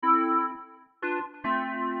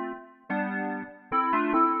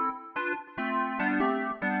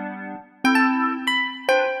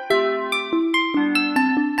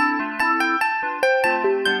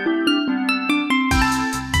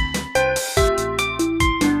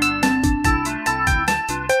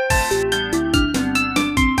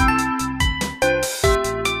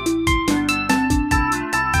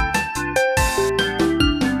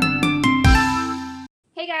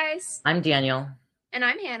I'm Daniel, And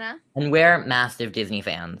I'm Hannah. and we're massive Disney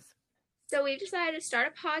fans, So we've decided to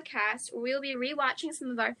start a podcast where we will be rewatching some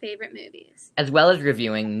of our favorite movies. as well as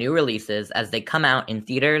reviewing new releases as they come out in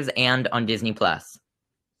theaters and on Disney Plus.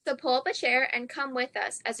 So pull up a chair and come with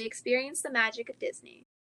us as we experience the magic of Disney.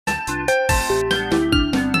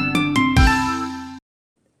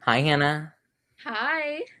 Hi, Hannah.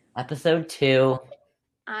 Hi. Episode 2.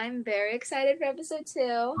 I'm very excited for episode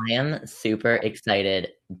 2. I am super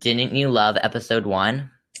excited. Didn't you love episode 1?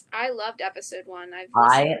 I loved episode 1.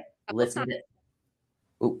 I listened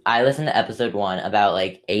to episode 1 about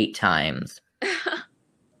like 8 times.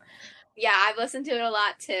 Yeah, I've listened to it a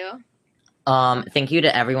lot too. Thank you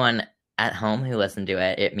to everyone at home who listened to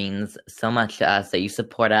it. It means so much to us that you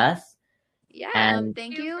support us. Yeah, And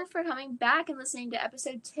thank you for coming back and listening to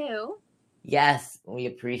episode 2. yes, we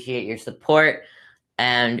appreciate your support,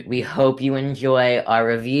 and we hope you enjoy our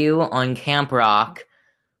review on Camp Rock.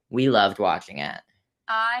 We loved watching it.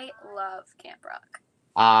 I love Camp Rock.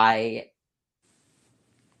 I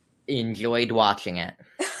enjoyed watching it.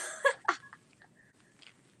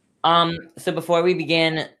 So before we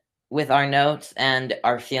begin with our notes and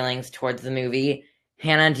our feelings towards the movie,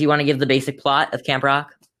 Hannah, do you want to give the basic plot of Camp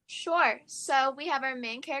Rock? Sure. So we have our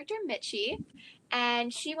main character, Mitchie,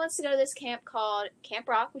 and she wants to go to this camp called Camp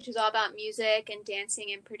Rock, which is all about music and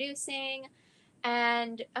dancing and producing.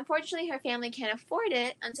 And unfortunately, her family can't afford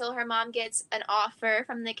it until her mom gets an offer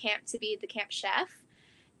from the camp to be the camp chef.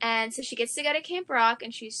 And so she gets to go to Camp Rock,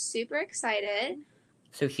 and she's super excited.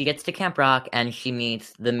 So she gets to Camp Rock and she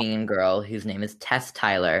meets the mean girl whose name is Tess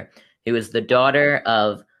Tyler, who is the daughter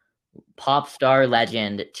of pop star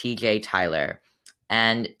legend T.J. Tyler.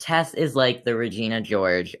 And Tess is like the Regina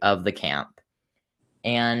George of the camp.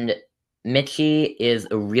 And Mitchie is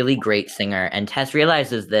a really great singer, and Tess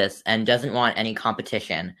realizes this and doesn't want any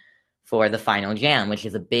competition for the final jam, which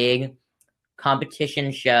is a big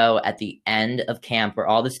competition show at the end of camp where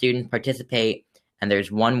all the students participate and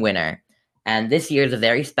there's one winner. And this year is a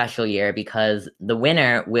very special year because the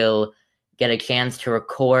winner will get a chance to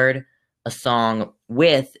record a song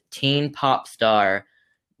with teen pop star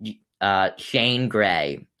Shane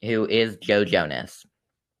Gray, who is Joe Jonas.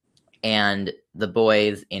 And the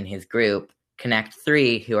boys in his group, Connect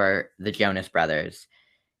 3, who are the Jonas Brothers.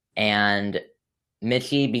 And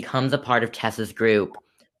Mitchie becomes a part of Tess's group,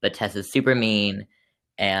 but Tess is super mean,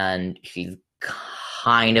 and she's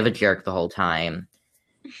kind of a jerk the whole time.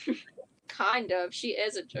 Kind of. She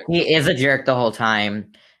is a jerk. He is a jerk the whole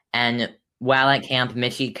time. And while at camp,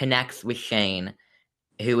 Mitchie connects with Shane,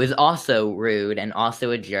 who is also rude and also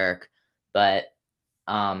a jerk, but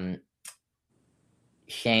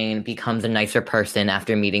Shane becomes a nicer person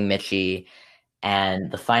after meeting Mitchie,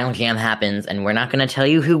 and the final jam happens, and we're not going to tell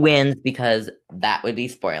you who wins because that would be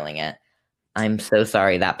spoiling it. I'm so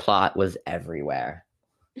sorry, that plot was everywhere.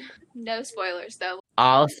 No spoilers, though.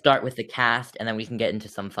 I'll start with the cast, and then we can get into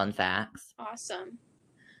some fun facts. Awesome.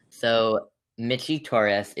 So, Mitchie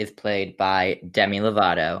Torres is played by Demi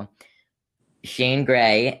Lovato. Shane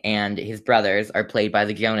Gray and his brothers are played by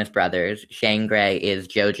the Jonas Brothers. Shane Gray is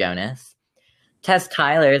Joe Jonas. Tess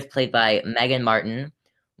Tyler is played by Megan Martin.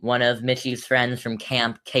 One of Mitchie's friends from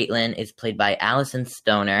camp, Caitlin, is played by Allison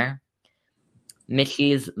Stoner.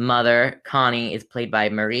 Mitchie's mother, Connie, is played by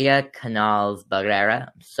Maria Canals Barrera.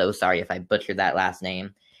 I'm so sorry if I butchered that last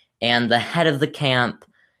name. And the head of the camp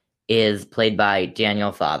is played by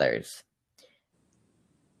Daniel Fathers.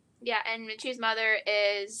 Yeah, and Mitchie's mother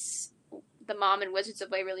is the mom in Wizards of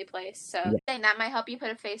Waverly Place, so yeah. That might help you put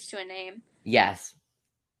a face to a name. Yes.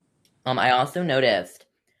 I also noticed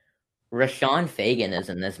Rashawn Fagan is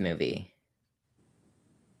in this movie.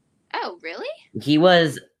 Oh, really? He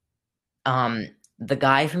was the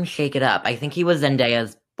guy from Shake It Up. I think he was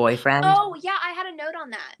Zendaya's boyfriend. Oh, yeah, I had a note on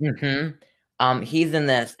that. He's in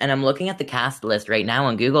this, and I'm looking at the cast list right now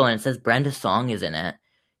on Google, and it says Brenda Song is in it,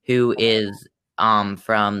 who is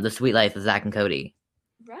from The Sweet Life of Zack and Cody.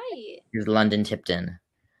 Right. Who's London Tipton.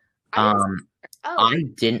 I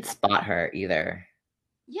didn't spot her either.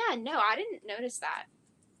 Yeah, no, I didn't notice that.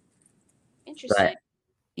 Interesting. But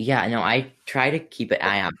yeah, no, I try to keep an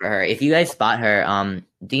eye out for her. If you guys spot her,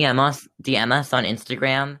 DM us on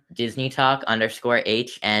Instagram,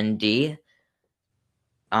 DisneyTalk_HND.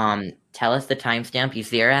 Tell us the timestamp you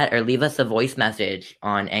see her at, or leave us a voice message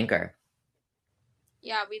on Anchor.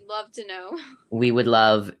 Yeah, we'd love to know. We would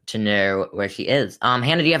love to know where she is.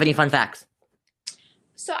 Hannah, do you have any fun facts?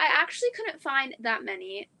 So I actually couldn't find that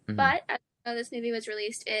many, but as you know, this movie was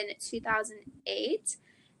released in 2008,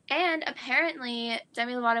 and apparently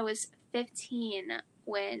Demi Lovato was 15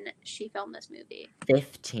 when she filmed this movie.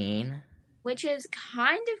 15? which is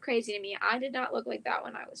kind of crazy to me. I did not look like that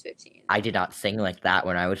when I was 15. I did not sing like that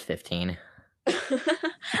when I was 15.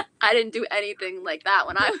 I didn't do anything like that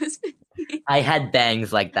when I was 15. I had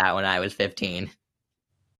bangs like that when I was 15.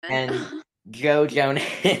 And Joe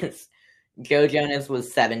Jonas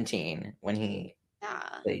was 17 when he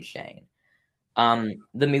played Shane.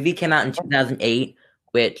 The movie came out in 2008,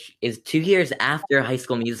 which is 2 years after High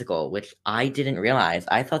School Musical, which I didn't realize.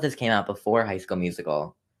 I thought this came out before High School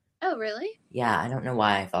Musical. Oh, really? Yeah, I don't know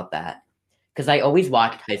why I thought that. Because I always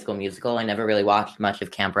watched High School Musical. I never really watched much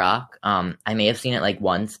of Camp Rock. I may have seen it like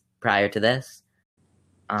once prior to this.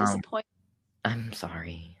 Disappointing. I'm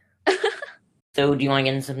sorry. So, do you want to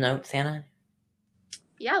get into some notes, Hannah?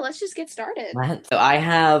 Yeah, let's just get started. So, I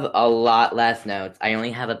have a lot less notes. I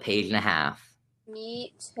only have a page and a half.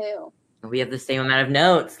 Me too. We have the same amount of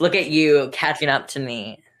notes. Look at you catching up to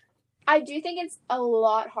me. I do think it's a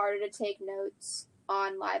lot harder to take notes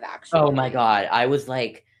on live action. Oh my god. I was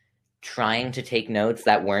like trying to take notes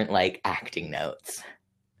that weren't like acting notes.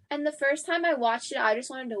 And the first time I watched it, I just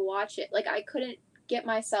wanted to watch it. Like, I couldn't get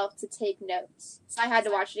myself to take notes. So I had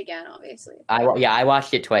to watch it again, obviously. I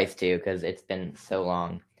watched it twice too because it's been so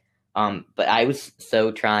long. But I was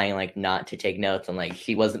so trying like not to take notes and like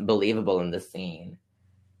she wasn't believable in the scene.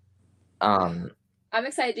 I'm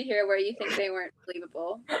excited to hear where you think they weren't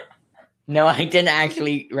believable. No, I didn't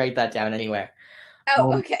actually write that down anywhere.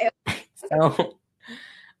 Oh, okay. So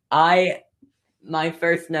my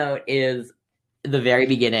first note is the very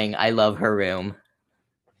beginning. I love her room.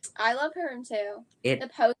 I love her room too. The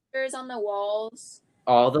posters on the walls.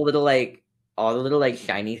 All the little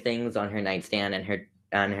shiny things on her nightstand and her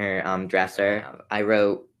dresser. I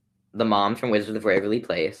wrote the mom from Wizards of Waverly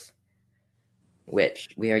Place, which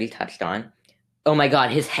we already touched on. Oh my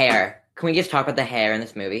god, his hair. Can we just talk about the hair in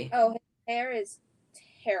this movie? Oh, his hair is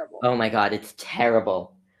terrible. Oh my god, it's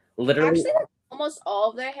terrible. Literally. Actually, almost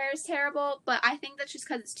all of their hair is terrible, but I think that's just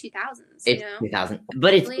because it's 2000s. It's 2000.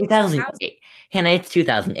 But it's 2008. Hannah, it's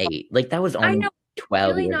 2008. Like, that was only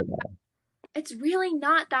 12 really years ago. It's really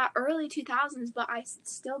not that early 2000s, but I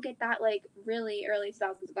still get that, like, really early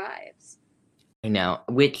 2000s vibes. I know,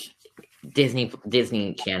 which Disney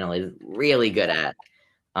Channel is really good at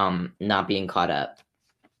not being caught up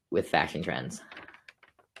with fashion trends.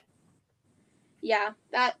 Yeah,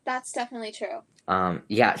 that's definitely true.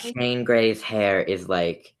 Yeah, Shane Gray's hair is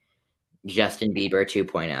like Justin Bieber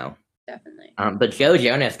 2.0. Definitely. But Joe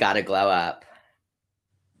Jonas gotta glow up.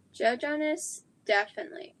 Joe Jonas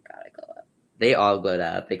definitely gotta glow up. They all glowed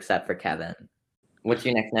up except for Kevin. What's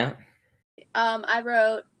your next note? I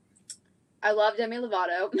wrote, I love Demi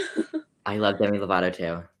Lovato. I love Demi Lovato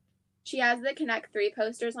too. She has the Connect 3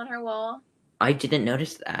 posters on her wall. I didn't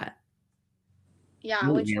notice that. Yeah,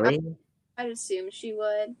 which really? I'd assume she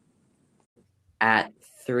would. At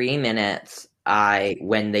 3 minutes,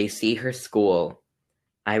 when they see her school,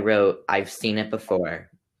 I wrote, I've seen it before.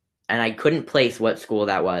 And I couldn't place what school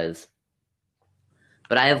that was.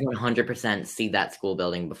 But I have 100% seen that school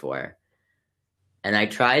building before. And I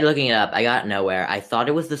tried looking it up. I got nowhere. I thought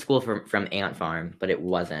it was the school from Ant Farm, but it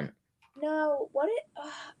wasn't. No,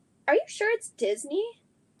 are you sure it's Disney?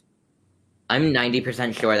 I'm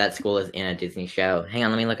 90% sure that school is in a Disney show. Hang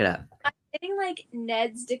on, let me look it up. I'm getting like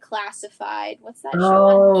Ned's Declassified. What's that show?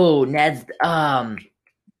 Oh, Ned's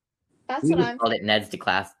That's what I'm called it. Ned's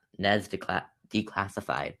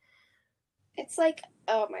Declassified. It's like,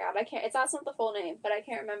 oh my god, that's not the full name, but I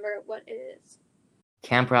can't remember what it is.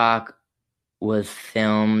 Camp Rock was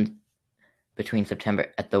filmed between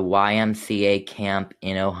September at the YMCA camp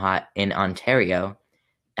in Ontario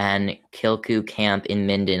and Kilcoo Camp in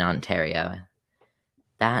Minden, Ontario.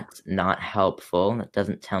 That's not helpful. That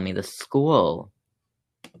doesn't tell me the school.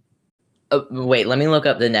 Oh, wait, let me look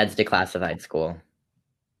up the Ned's Declassified school.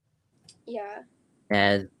 Yeah.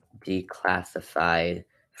 Ned's Declassified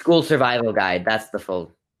School Survival Guide. That's the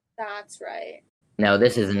full. That's right. No,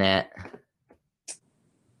 this isn't it.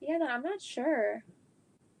 Yeah, no, I'm not sure.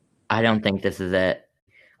 I don't think this is it.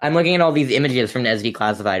 I'm looking at all these images from Ned's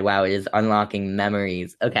Declassified. Wow, it is unlocking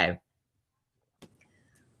memories. Okay.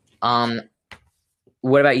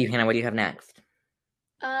 What about you, Hannah? What do you have next?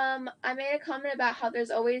 I made a comment about how there's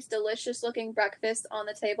always delicious looking breakfast on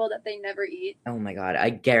the table that they never eat. Oh my god, I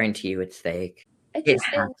guarantee you it's fake. It has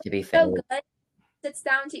to be fake. So good. Sits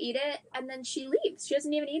down to eat it, and then she leaves. She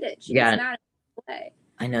doesn't even eat it. She gets mad away.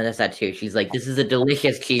 I noticed that too. She's like, this is a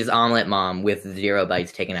delicious cheese omelet, Mom, with 0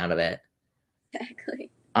 bites taken out of it.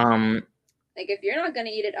 Exactly. Like, if you're not gonna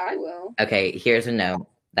eat it, I will. Okay, here's a note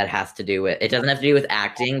that has to do with, it doesn't have to do with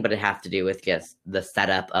acting, but it has to do with just the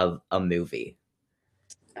setup of a movie.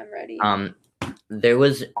 I'm ready. There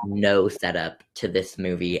was no setup to this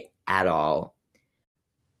movie at all.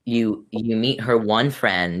 You meet her one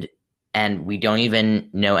friend, and we don't even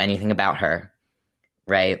know anything about her,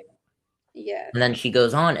 right? Yeah. And then she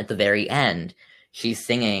goes on at the very end. She's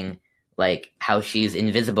singing like how she's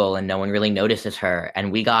invisible and no one really notices her,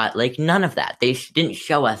 and we got like none of that. They didn't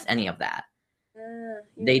show us any of that. You're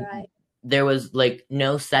right. There was like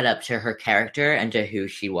no setup to her character and to who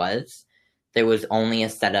she was. There was only a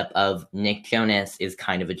setup of Nick Jonas is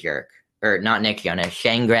kind of a jerk, or not Nick Jonas.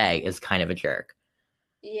 Shane Gray is kind of a jerk.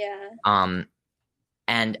 Yeah.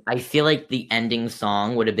 And I feel like the ending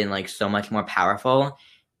song would have been like so much more powerful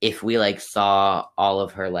if we like saw all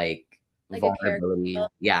of her like vulnerabilities.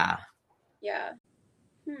 Yeah. Yeah.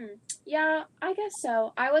 Yeah, I guess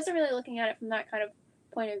so. I wasn't really looking at it from that kind of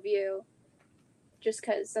point of view, just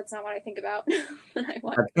because that's not what I think about when I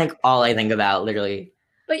watch. That's like all I think about, literally.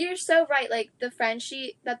 But you're so right. Like the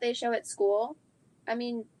friendship that they show at school, I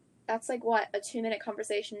mean, that's like what, a 2-minute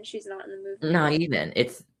conversation. She's not in the movie. Not even.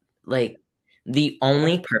 It's like the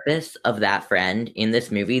only purpose of that friend in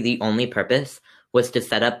this movie, the only purpose was to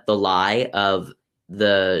set up the lie of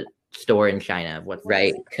the store in China,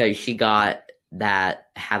 right? Because she got that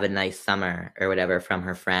 "have a nice summer" or whatever from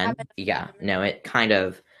her friend. Yeah, no, it kind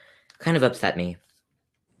of upset me.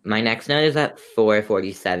 My next note is at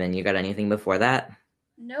 4:47. You got anything before that?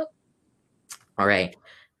 Nope. All right.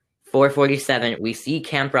 4:47, we see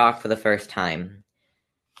Camp Rock for the first time.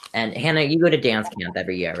 And Hannah, you go to dance camp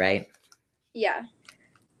every year, right? Yeah.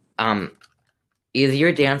 Is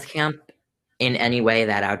your dance camp in any way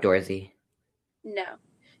that outdoorsy? No.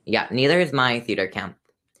 Yeah, neither is my theater camp.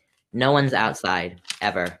 No one's outside,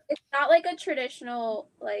 ever. It's not like a traditional,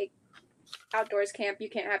 like, outdoors camp. You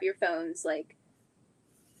can't have your phones, like...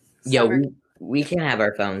 Yeah, we can have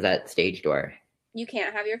our phones at stage door. You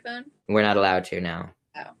can't have your phone? We're not allowed to now.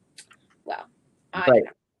 Oh. Well,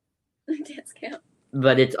 dance camp.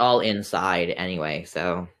 But it's all inside anyway,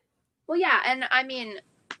 so... Well, yeah, and I mean,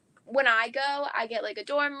 when I go, I get, like, a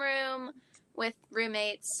dorm room with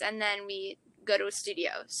roommates, and then we go to a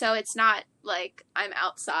studio. So it's not like I'm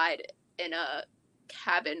outside in a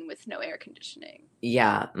cabin with no air conditioning.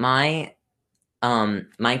 Yeah, my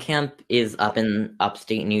camp is up in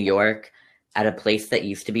upstate New York at a place that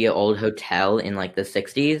used to be an old hotel in like the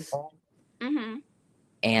 60s. Mm-hmm.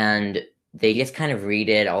 And they just kind of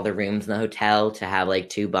redid all the rooms in the hotel to have like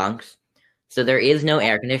 2 bunks. So there is no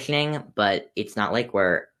air conditioning, but it's not like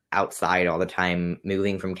we're outside all the time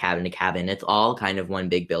moving from cabin to cabin. It's all kind of one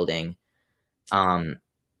big building.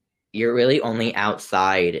 You're really only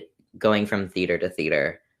outside going from theater to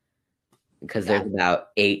theater because there's about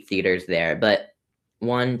 8 theaters there, but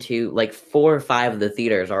 1, 2, like 4 or 5 of the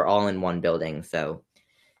theaters are all in one building. So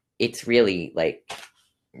it's really like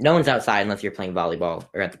no one's outside unless you're playing volleyball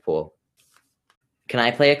or at the pool. Can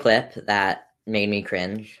I play a clip that made me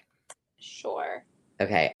cringe? Sure.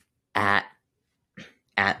 Okay. At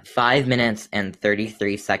 5 minutes and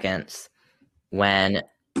 33 seconds, when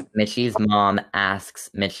Mitchie's mom asks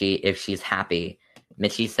Mitchie if she's happy,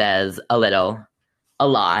 Mitchie says, a little, a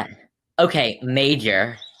lot. Okay,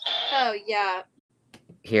 major. Oh, yeah.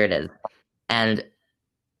 Here it is. And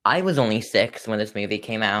I was only 6 when this movie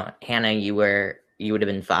came out. Hannah, you would have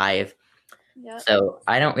been 5. Yep. So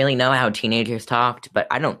I don't really know how teenagers talked, but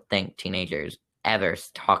I don't think teenagers ever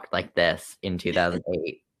talked like this in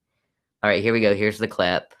 2008. All right, here we go. Here's the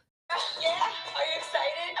clip. Yeah, are you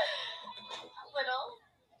excited? A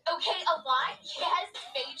little. Okay, a lot? Yes,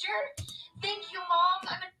 major. Thank you,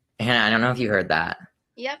 Mom. Hannah, I don't know if you heard that.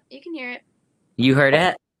 Yep, you can hear it. You heard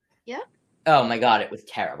it? Yep. Oh my god, it was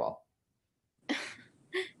terrible.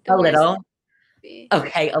 A little.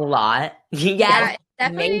 Okay, a lot. Yes, yeah,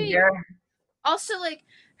 major. Also, like,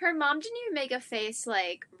 her mom didn't even make a face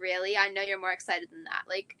like, really? I know you're more excited than that.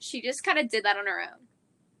 Like, she just kind of did that on her own.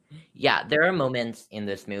 Yeah, there are moments in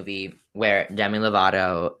this movie where Demi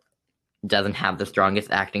Lovato doesn't have the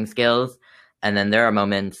strongest acting skills, and then there are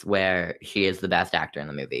moments where she is the best actor in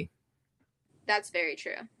the movie. That's very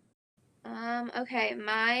true. Okay,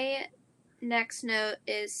 my next note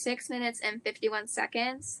is 6 minutes and 51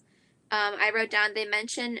 seconds. I wrote down, they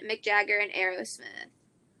mention Mick Jagger and Aerosmith.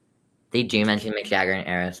 They do mention Mick Jagger and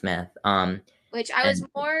Aerosmith. Which I was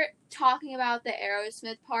more talking about the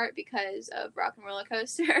Aerosmith part because of Rock and Roller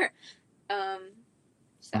Coaster. So.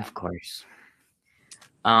 Of course.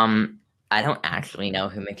 I don't actually know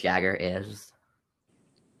who Mick Jagger is.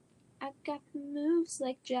 I've got moves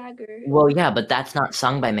like Jagger. Well, yeah, but that's not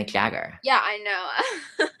sung by Mick Jagger. Yeah, I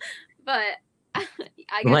know. But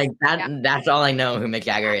I guess like that's all I know who Mick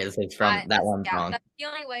Jagger is. It's from that one song. That's the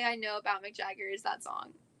only way I know about Mick Jagger is that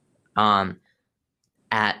song.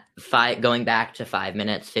 going back to 5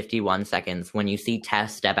 minutes 51 seconds, when you see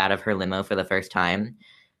Tess step out of her limo for the first time,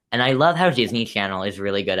 and I love how Disney Channel is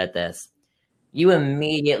really good at this. You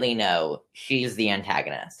immediately know she's the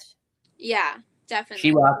antagonist. Yeah, definitely.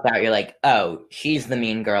 She walks out, you're like, oh, she's the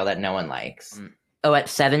mean girl that no one likes. Oh, at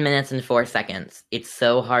 7 minutes and 4 seconds, it's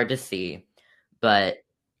so hard to see, but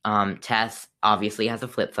Tess obviously has a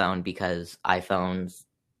flip phone because iPhones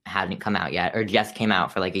hadn't come out yet, or just came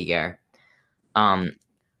out for like a year.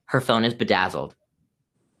 Her phone is bedazzled.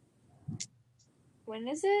 When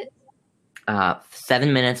is it?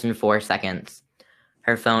 7 minutes and 4 seconds.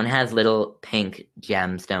 Her phone has little pink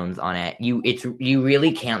gemstones on it. You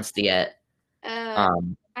really can't see it.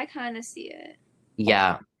 I kind of see it.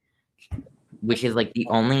 Yeah, which is like the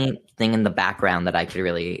only thing in the background that I could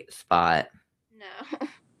really spot. No.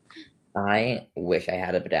 I wish I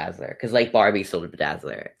had a bedazzler, because like Barbie sold a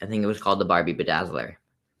bedazzler. I think it was called the Barbie Bedazzler.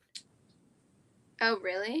 Oh,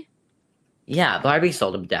 really? Yeah, Barbie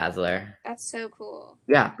sold a bedazzler. That's so cool.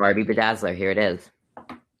 Yeah, Barbie Bedazzler. Here it is.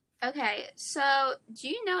 Okay, so do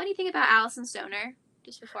you know anything about Alison Stoner?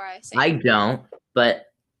 Just before I say I don't,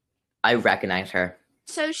 but I recognize her.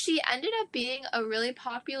 So she ended up being a really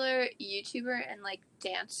popular YouTuber and like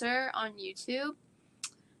dancer on YouTube.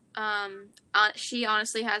 She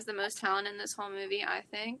honestly has the most talent in this whole movie, I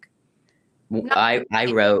think. I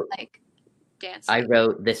wrote like dancing. I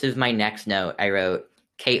wrote, this is my next note. I wrote,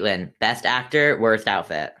 Caitlin, best actor, worst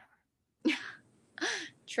outfit.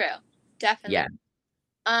 True, definitely. Yeah.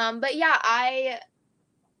 But yeah,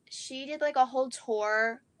 she did like a whole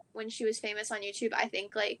tour when she was famous on YouTube, I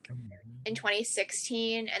think like in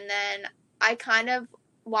 2016, and then I kind of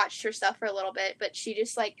watched her stuff for a little bit, but she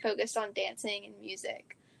just like focused on dancing and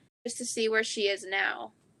music just to see where she is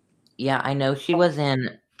now. Yeah, I know she was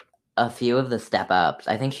in a few of the Step Ups.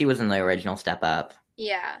 I think she was in the original Step Up.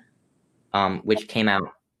 Yeah. Which came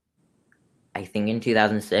out, I think, in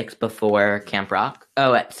 2006 before Camp Rock.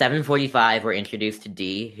 Oh, at 7:45, we're introduced to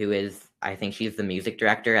Dee, who is, I think she's the music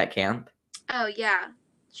director at camp. Oh, yeah.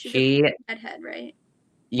 She's the redhead, right?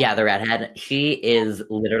 Yeah, the redhead. She is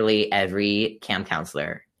literally every camp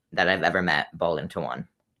counselor that I've ever met balled into one.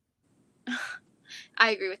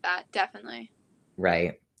 I agree with that, definitely.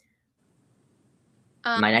 Right.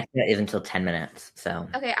 My next minute is until 10 minutes, so.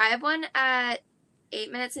 Okay, I have one at 8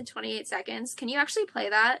 minutes and 28 seconds. Can you actually play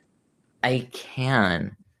that? I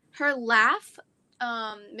can. Her laugh,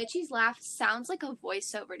 Mitchie's laugh sounds like a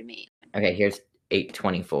voiceover to me. Okay, here's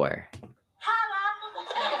 8:24. You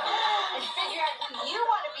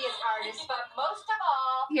want to be an artist, but most of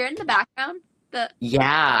all, here in the background,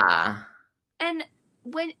 yeah, and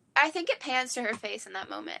when I think it pans to her face in that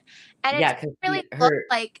moment, and yeah, it really looks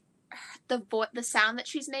like the sound that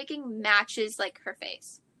she's making matches like her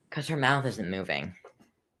face, because her mouth isn't moving.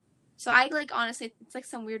 So I like, honestly, it's like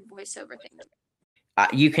some weird voiceover thing.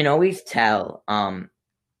 You can always tell. And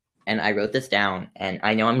I wrote this down, and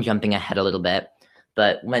I know I'm jumping ahead a little bit,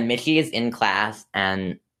 but when Mitchie is in class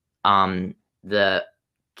and the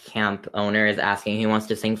camp owner is asking who wants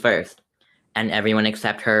to sing first, and everyone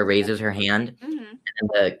except her raises her hand, and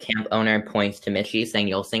the camp owner points to Mitchie saying,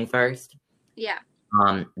 "You'll sing first." Yeah.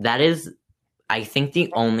 That is, I think,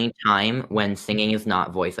 the only time when singing is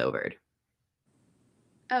not voice-overed.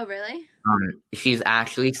 Oh, really? She's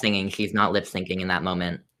actually singing. She's not lip syncing in that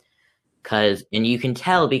moment. And you can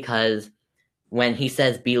tell because when he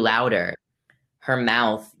says "be louder," her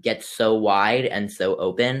mouth gets so wide and so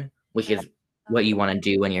open, which is what you want to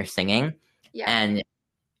do when you're singing. Yeah. And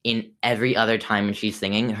in every other time when she's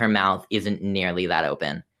singing, her mouth isn't nearly that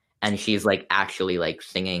open. And she's like actually like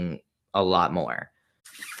singing a lot more.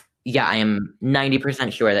 Yeah, I am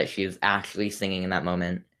 90% sure that she's actually singing in that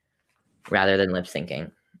moment rather than lip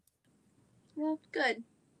syncing. Well, good.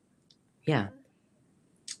 Yeah.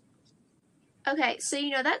 Okay, so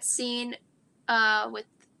you know that scene with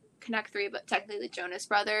Connect 3, but technically the Jonas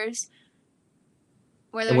Brothers,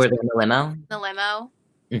 where they're in the limo? The limo?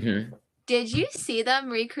 Mm-hmm. Did you see them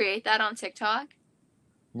recreate that on TikTok?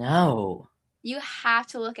 No. You have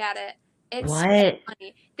to look at it. It's what? So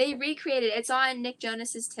funny. They recreated it. It's on Nick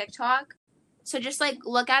Jonas's TikTok. So just like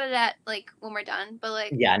look at it at like when we're done. But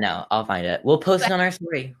like, yeah, no, I'll find it. We'll post it on our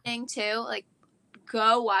story. Too. Like,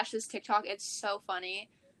 go watch this TikTok. It's so funny.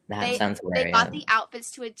 That sounds hilarious. They got the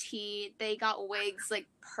outfits to a T. They got wigs like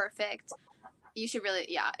perfect. You should really,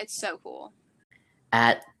 yeah, it's so cool.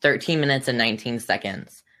 At 13 minutes and 19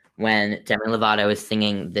 seconds, when Demi Lovato is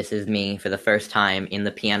singing "This Is Me" for the first time in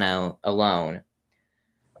the piano alone,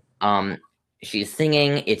 she's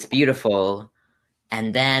singing, it's beautiful,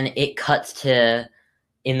 and then it cuts to,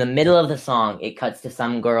 in the middle of the song, it cuts to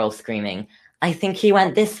some girl screaming, "I think he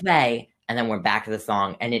went this way," and then we're back to the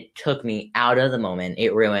song, and it took me out of the moment.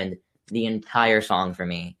 It ruined the entire song for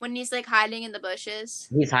me. When he's like hiding in the bushes.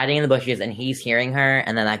 He's hiding in the bushes, and he's hearing her,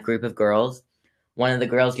 and then that group of girls, one of the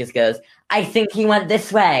girls just goes, "I think he went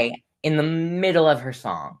this way," in the middle of her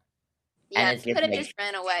song. Yeah, And it's could just have like, just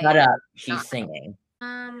ran away. shut up, she's Not- singing.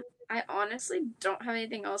 I honestly don't have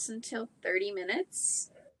anything else until 30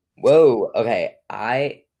 minutes. Whoa, okay,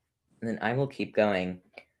 I will keep going.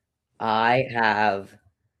 I have,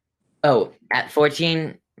 at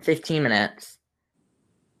 15 minutes,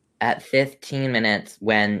 at 15 minutes,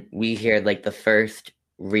 when we hear like the first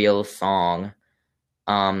real song,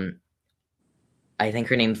 I think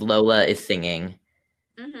her name's Lola is singing.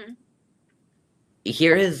 Mm-hmm.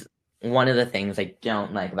 Here is one of the things I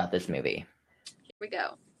don't like about this movie. Here we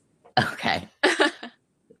go. Okay.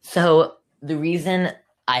 So the reason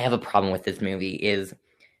I have a problem with this movie is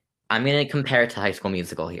I'm going to compare it to High School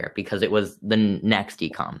Musical here because it was the next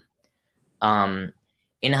decom.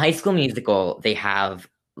 In High School Musical, they have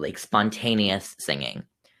like spontaneous singing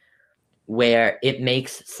where it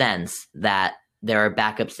makes sense that there are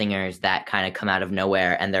backup singers that kind of come out of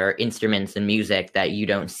nowhere and there are instruments and music that you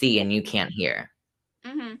don't see and you can't hear.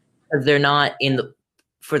 Mm-hmm. Because they're not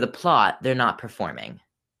for the plot, they're not performing.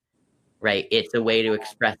 Right? It's a way to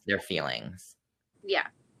express their feelings. Yeah.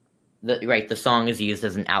 The song is used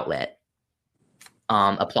as an outlet,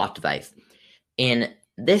 a plot device. In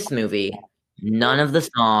this movie, none of the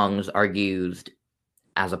songs are used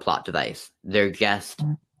as a plot device. They're just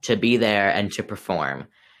to be there and to perform.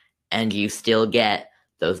 And you still get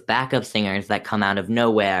those backup singers that come out of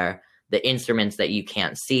nowhere, the instruments that you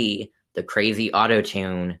can't see, the crazy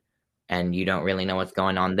auto-tune, and you don't really know what's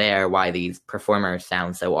going on there, why these performers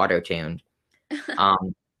sound so auto-tuned.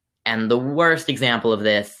 And the worst example of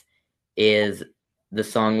this is the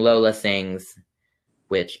song Lola sings,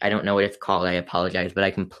 which I don't know what it's called, I apologize, but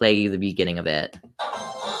I can play you the beginning of it.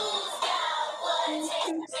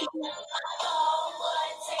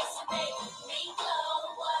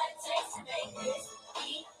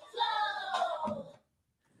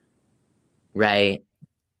 Right?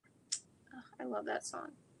 I love that song.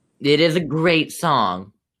 It is a great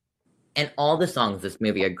song. And all the songs in this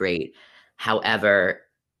movie are great. However,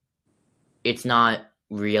 it's not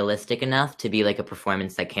realistic enough to be like a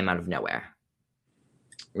performance that came out of nowhere.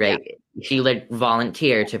 Right? Yeah. She like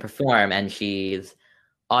volunteered to perform and she's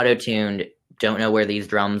auto-tuned, don't know where these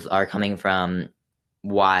drums are coming from.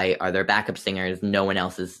 Why are there backup singers? No one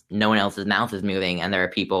else's mouth is moving and there are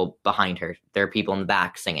people behind her. There are people in the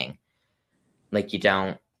back singing. Like you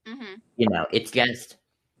don't, it's just,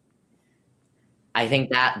 I think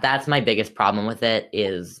that's my biggest problem with it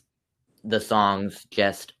is the songs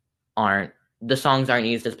aren't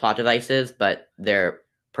used as plot devices, but they're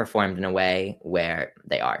performed in a way where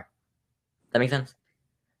they are. That makes sense?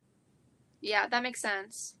 Yeah, that makes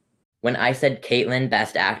sense. When I said Caitlin,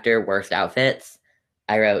 best actor, worst outfits,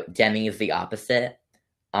 I wrote Demi is the opposite.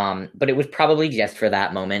 But it was probably just for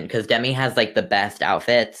that moment because Demi has like the best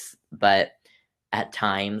outfits, but at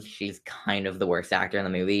times she's kind of the worst actor in the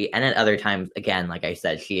movie. And at other times, again, like I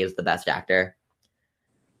said, she is the best actor.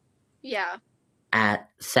 Yeah. At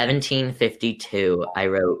 17:52, I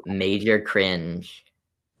wrote major cringe.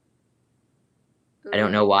 Ooh. I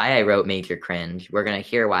don't know why I wrote major cringe. We're going to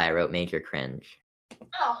hear why I wrote major cringe.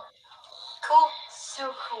 Oh, cool.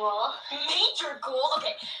 So cool. Major cool.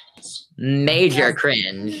 Okay. Major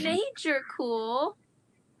cringe. Major cool.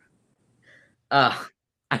 Ugh.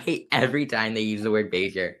 I hate every time they use the word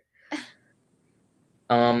major.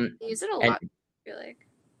 They use it a lot, I feel like.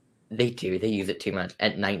 They do. They use it too much.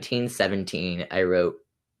 At 1917, I wrote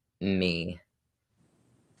me.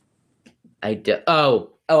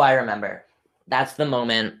 Oh, I remember. That's the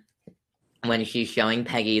moment when she's showing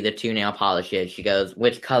Peggy the 2 nail polishes. She goes,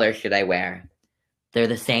 "Which color should I wear?" They're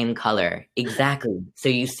the same color. Exactly. So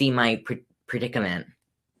you see my predicament.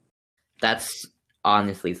 That's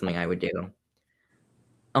honestly something I would do.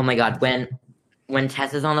 Oh my God, when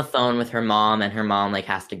Tess is on the phone with her mom and her mom like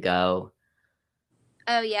has to go.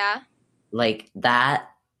 Oh yeah. Like that's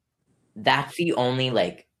the only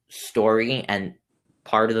like story and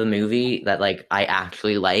part of the movie that like I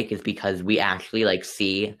actually like is because we actually like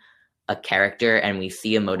see a character and we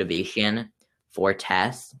see a motivation for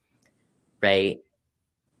Tess, right?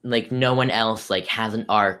 Like no one else like has an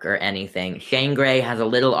arc or anything. Shane Gray has a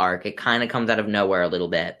little arc. It kind of comes out of nowhere a little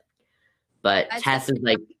bit. But Tess is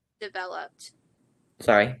like developed.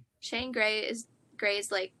 Sorry? Shane Gray's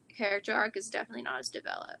like character arc is definitely not as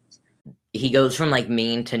developed. He goes from like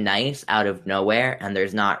mean to nice out of nowhere and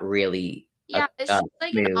there's not really it's just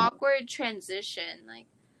like an awkward transition. Like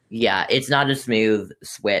Yeah, it's not a smooth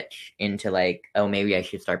switch into like, oh, maybe I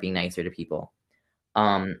should start being nicer to people.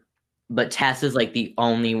 But Tess is like the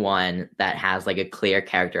only one that has like a clear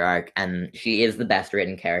character arc, and she is the best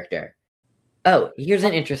written character. Oh, here's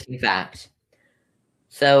an interesting fact.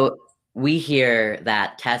 So we hear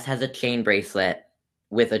that Tess has a chain bracelet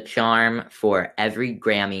with a charm for every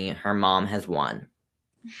Grammy her mom has won.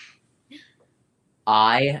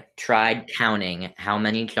 I tried counting how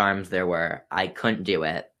many charms there were. I couldn't do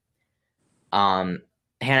it. Hannah,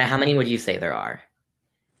 how many would you say there are?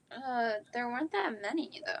 There weren't that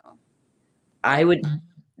many though.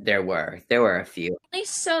 There were a few. At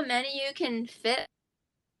least so many you can fit.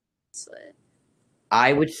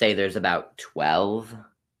 I would say there's about 12.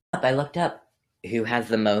 I looked up who has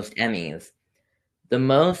the most Emmys. The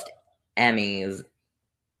most Emmys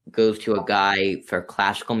goes to a guy for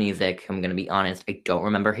classical music. I'm going to be honest, I don't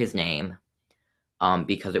remember his name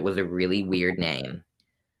because it was a really weird name.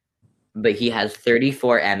 But he has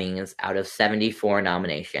 34 Emmys out of 74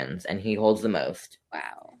 nominations, and he holds the most.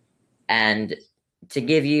 Wow. And to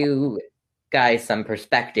give you guys some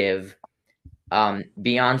perspective,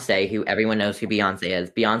 Beyonce, who everyone knows who Beyonce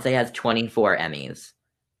is, Beyonce has 24 Emmys.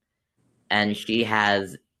 And she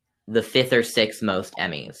has the 5th or 6th most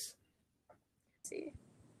Emmys. See.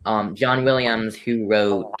 John Williams, who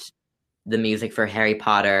wrote the music for Harry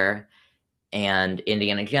Potter and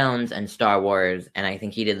Indiana Jones and Star Wars, and I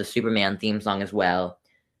think he did the Superman theme song as well.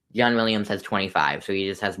 John Williams has 25, so he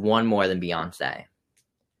just has one more than Beyonce.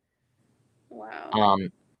 Wow.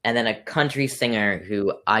 And then a country singer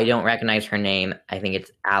who I don't recognize her name. I think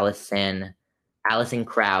it's Alison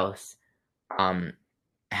Krauss.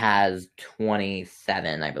 Has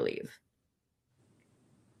 27, I believe.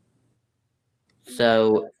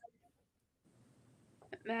 So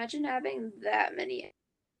imagine having that many.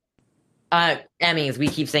 Emmys. We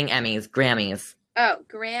keep saying Emmys. Grammys. Oh,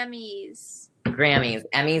 Grammys.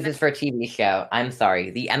 Emmys is for a TV show. I'm sorry.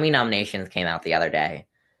 The Emmy nominations came out the other day,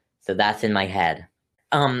 so that's in my head.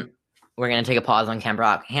 We're gonna take a pause on Camp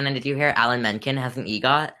Rock. Hannah, did you hear Alan Menken has an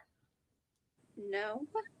EGOT? No.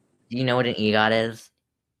 Do you know what an EGOT is?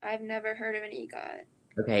 I've never heard of an EGOT.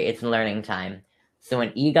 Okay, it's learning time. So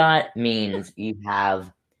an EGOT means you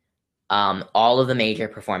have all of the major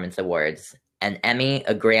performance awards: an Emmy,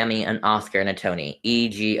 a Grammy, an Oscar, and a Tony.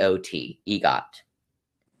 EGOT. EGOT.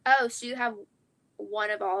 Oh, so you have one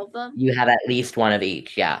of all of them? You have at least one of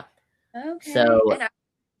each, yeah. Okay. So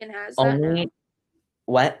and Alan Menken has that now?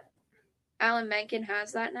 What? Alan Menken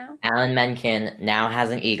has that now? Alan Menken now has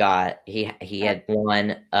an EGOT. He had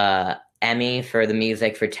won Emmy for the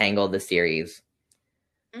music for Tangled the series.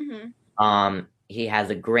 Mm-hmm. He has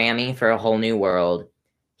a Grammy for A Whole New World.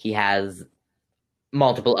 He has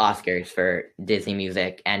multiple Oscars for Disney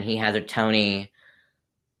music, and he has a Tony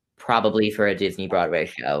probably for a Disney Broadway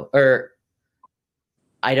show. Or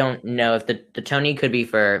I don't know if the Tony could be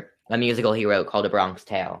for a musical he wrote called A Bronx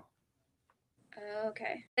Tale.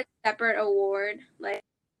 Okay. A separate award, like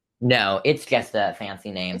no, it's just a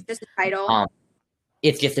fancy name. It's just a title.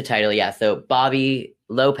 It's just a title, yeah. So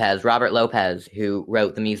Robert Lopez, who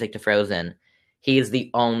wrote the music to Frozen, he is the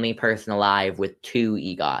only person alive with 2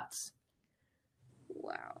 EGOTs.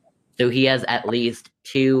 Wow. So he has at least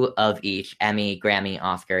 2 of each: Emmy, Grammy,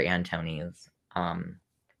 Oscar, and Tonys.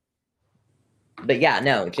 But yeah,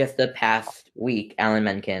 no, just the past week, Alan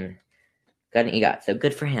Menken got an EGOT, so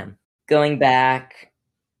good for him. Going back,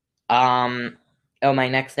 my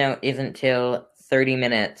next note isn't till 30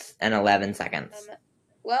 minutes and 11 seconds.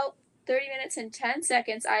 Well, 30 minutes and 10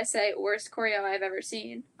 seconds, I say worst choreo I've ever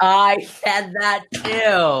seen. I said that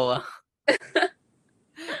too.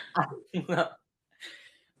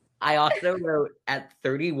 I also wrote at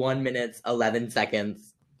 31 minutes, 11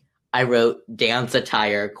 seconds, I wrote dance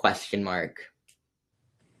attire ?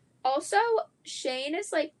 Also, Shane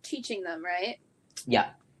is like teaching them, right? Yeah.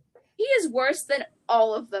 He is worse than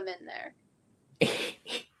all of them in there.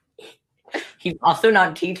 He's also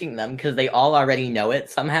not teaching them because they all already know it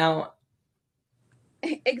somehow.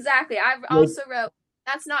 Exactly. I've also wrote,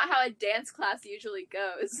 that's not how a dance class usually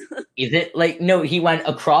goes. Is it? Like, no, he went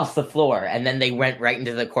across the floor and then they went right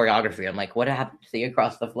into the choreography. I'm like, what happened to the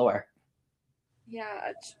across the floor?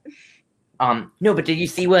 Yeah. No, but did you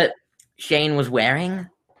see what Shane was wearing?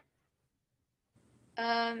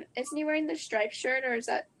 Isn't he wearing the striped shirt or is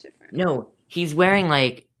that different? No, he's wearing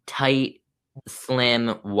like tight, slim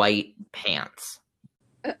white pants.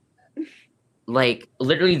 Like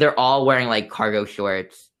literally they're all wearing like cargo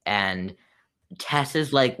shorts, and Tess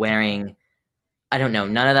is like wearing, I don't know,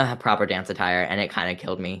 none of them have proper dance attire, and it kind of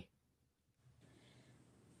killed me.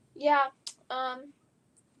 Yeah.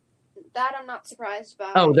 That I'm not surprised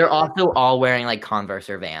by. Oh, they're also all wearing like Converse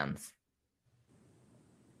or Vans.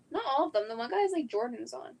 Not all of them. The one guy has like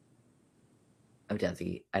Jordans on. Oh, does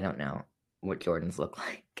he? I don't know what Jordans look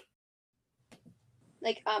like.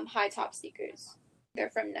 Like high top sneakers. They're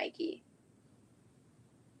from Nike.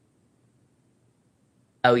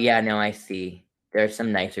 Oh yeah, no, I see. There's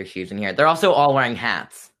some nicer shoes in here. They're also all wearing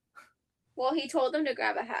hats. Well, he told them to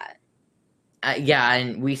grab a hat. Yeah,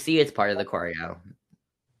 and we see it's part of the choreo.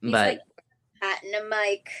 He's but like, hat and a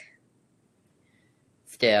mic.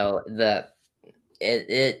 Still,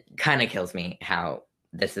 it kind of kills me how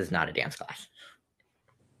this is not a dance class.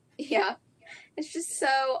 Yeah. It's just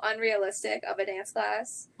so unrealistic of a dance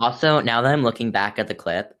class. Also, now that I'm looking back at the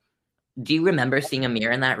clip, do you remember seeing a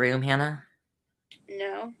mirror in that room, Hannah?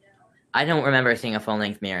 No. I don't remember seeing a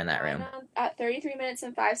full-length mirror in that room. At 33 minutes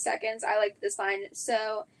and 5 seconds, I liked this line.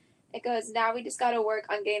 So it goes, now we just got to work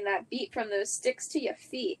on getting that beat from those sticks to your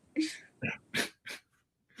feet.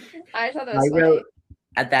 I thought that was funny.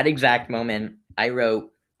 At that exact moment, I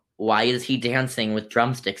wrote, why is he dancing with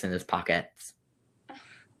drumsticks in his pockets?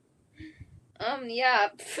 Yeah.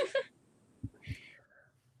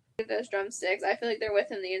 Those drumsticks, I feel like they're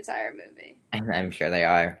with him the entire movie. I'm sure they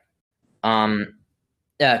are.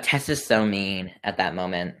 Tess is so mean at that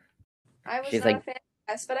moment. She's not a fan of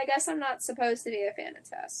Tess, but I guess I'm not supposed to be a fan of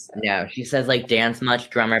Tess. So. No, she says like dance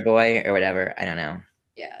much, drummer boy, or whatever. I don't know.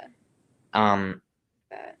 Yeah.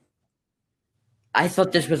 I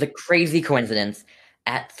thought this was a crazy coincidence.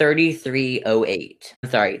 At 33:08. I'm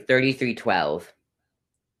sorry, 33:12.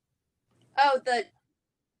 Oh, the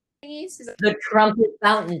trumpet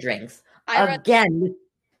fountain drinks. Again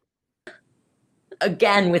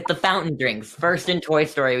with the fountain drinks. First in Toy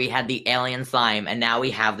Story, we had the alien slime, and now we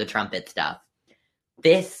have the trumpet stuff.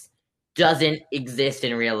 This doesn't exist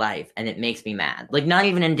in real life, and it makes me mad. Like, not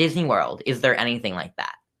even in Disney World is there anything like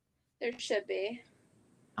that. There should be.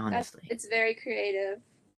 Honestly. It's very creative.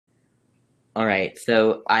 All right,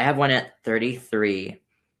 so I have one at 33.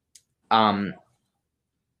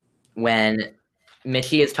 When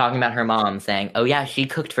Mitchie is talking about her mom saying, oh yeah, she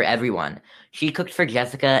cooked for everyone. She cooked for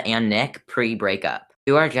Jessica and Nick pre-breakup.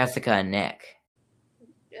 Who are Jessica and Nick?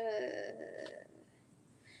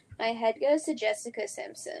 My head goes to Jessica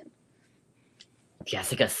Simpson.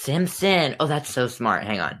 Jessica Simpson! Oh, that's so smart.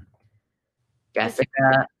 Hang on.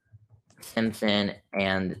 Jessica Simpson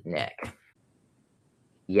and Nick.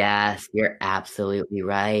 Yes, you're absolutely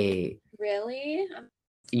right. Really?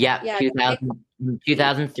 Yeah,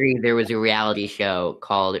 2003, there was a reality show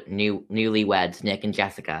called Newlyweds, Nick and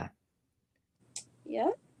Jessica.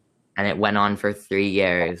 Yep. And it went on for 3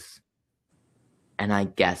 years. And I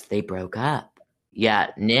guess they broke up.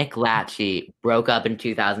 Yeah, Nick Lachey broke up in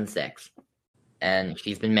 2006. And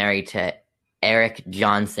she's been married to Eric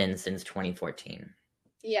Johnson since 2014.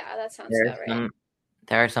 Yeah, that sounds about right.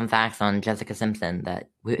 There are some facts on Jessica Simpson that...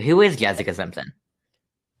 Who is Jessica Simpson?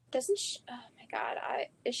 Doesn't she... Oh my god,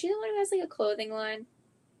 is she the one who has like a clothing line?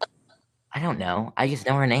 I don't know. I just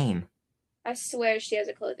know her name. I swear she has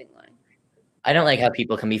a clothing line. I don't like how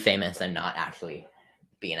people can be famous and not actually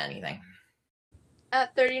be in anything.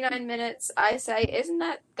 At 39 minutes, I say, isn't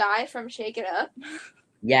that guy from Shake It Up?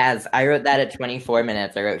 Yes, I wrote that at 24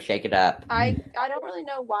 minutes. I wrote Shake It Up. I don't really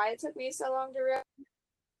know why it took me so long to realize.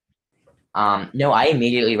 No, I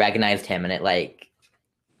immediately recognized him, and it like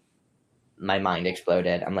my mind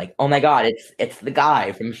exploded. I'm like, oh my god, it's the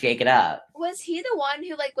guy from Shake It Up. Was he the one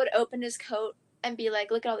who like would open his coat and be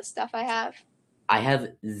like, look at all the stuff I have? I have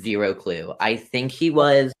zero clue. I think he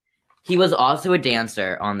was also a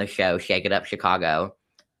dancer on the show Shake It Up Chicago.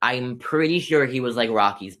 I'm pretty sure he was like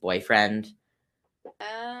Rocky's boyfriend.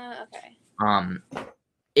 Okay.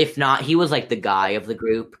 If not, he was like the guy of the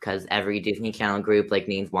group because every Disney Channel group like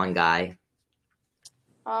needs one guy.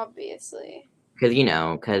 Obviously.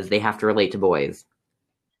 Because they have to relate to boys.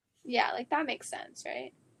 Yeah, like that makes sense,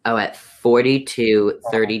 right? Oh, at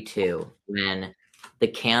 42:32, when the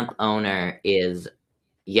camp owner is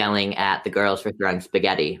yelling at the girls for throwing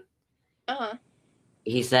spaghetti.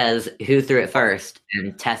 He says, who threw it first?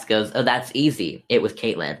 And Tess goes, oh, that's easy. It was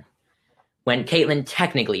Caitlin. When Caitlin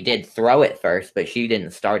technically did throw it first, but she didn't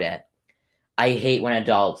start it. I hate when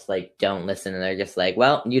adults like don't listen and they're just like,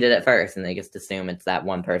 well, you did it first, and they just assume it's that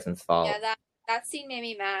one person's fault. Yeah, that scene made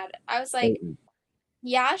me mad. I was like,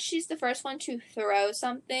 yeah, she's the first one to throw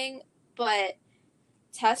something, but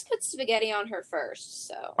Tess put spaghetti on her first,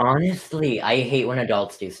 so. Honestly, I hate when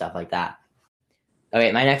adults do stuff like that.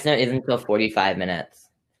 Okay, my next note isn't until 45 minutes.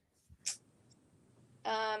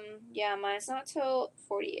 Yeah, mine's not till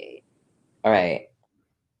 48. All right.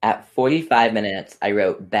 At 45 minutes, I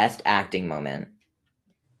wrote best acting moment.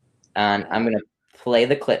 And I'm going to play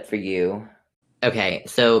the clip for you. Okay,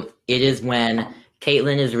 so it is when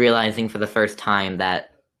Caitlin is realizing for the first time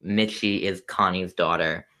that Mitchie is Connie's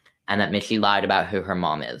daughter and that Mitchie lied about who her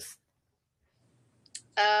mom is.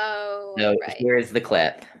 Oh, So right. here's the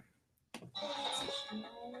clip.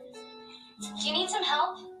 Do you need some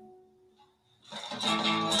help?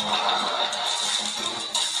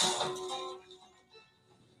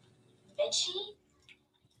 Mitchie?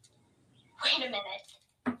 Wait a minute.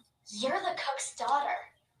 You're the cook's daughter.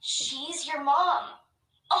 She's your mom.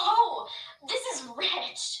 Oh, this is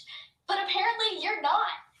rich. But apparently you're not.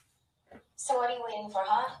 So what are you waiting for,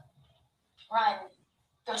 huh? Run.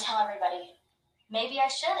 Go tell everybody. Maybe I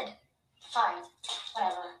should. Fine.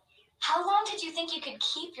 Whatever. How long did you think you could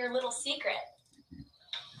keep your little secret?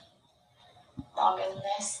 Longer than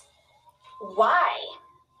this. Why?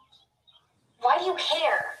 Why do you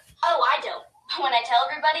care? Oh, I don't. When I tell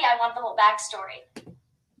everybody, I want the whole backstory.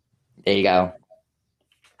 There you go.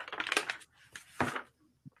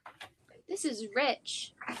 This is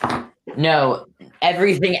rich. No,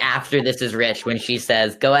 everything after this is rich when she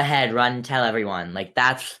says, go ahead, run and tell everyone. Like,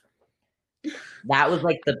 that was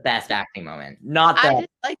like the best acting moment. Not I that just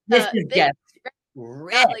like this is just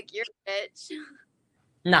rich. not like you're rich.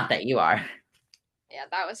 Not that you are. Yeah,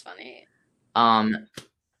 that was funny.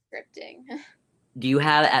 Scripting. Do you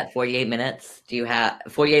have at 48 minutes? Do you have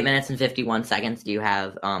 48 minutes and 51 seconds? Do you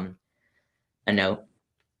have a note?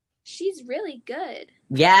 She's really good.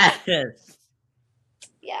 Yes.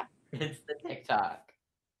 Yeah. It's the TikTok.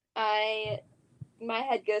 My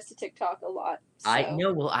head goes to TikTok a lot. So. I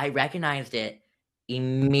know. Well, I recognized it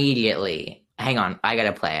immediately. Hang on, I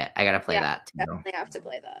gotta play it. I gotta play that too. Definitely have to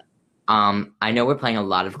play that. I know we're playing a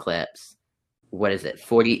lot of clips. What is it?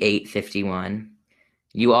 48:51.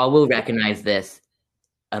 You all will recognize this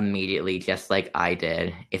immediately, just like I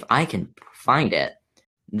did. If I can find it.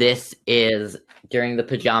 This is during the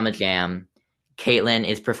Pajama Jam. Caitlin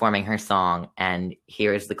is performing her song, and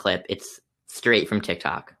here is the clip. It's straight from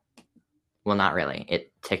TikTok. Well, not really.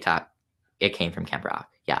 TikTok. It came from Camp Rock.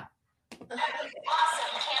 Yeah. Awesome, Camp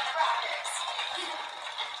Rockers.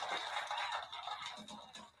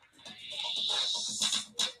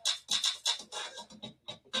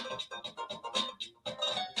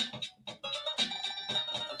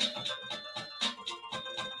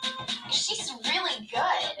 She's really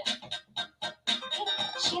good.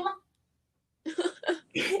 She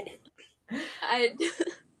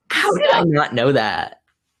How did I not know that?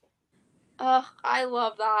 Oh, I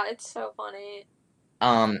love that. It's so funny.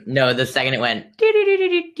 No, the second it went,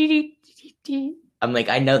 I'm like,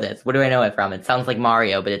 I know this. What do I know it from? It sounds like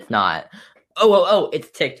Mario, but it's not. Oh, it's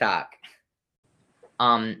TikTok.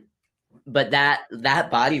 But that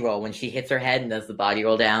body roll when she hits her head and does the body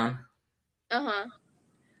roll down.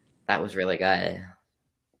 That was really good.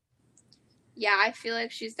 Yeah, I feel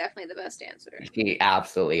like she's definitely the best dancer. She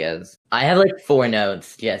absolutely is. I have like 4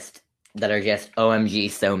 notes that are just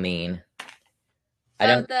OMG so mean.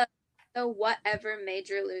 The whatever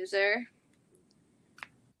major loser.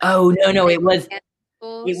 Oh no, it was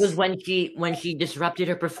when she disrupted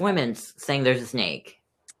her performance saying there's a snake.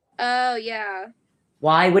 Oh yeah.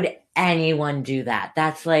 Why would anyone do that?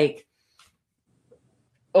 That's like,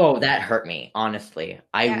 oh, that hurt me, honestly.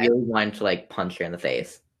 I really wanted to like punch her in the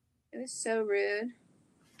face. It was so rude.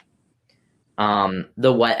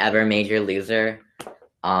 The whatever major loser.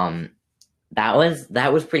 That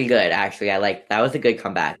was pretty good, actually. That was a good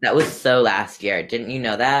comeback. That was so last year. Didn't you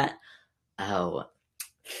know that? Oh,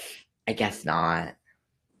 I guess not.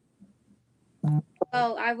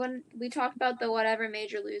 Oh, we talked about the whatever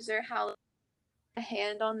major loser, how a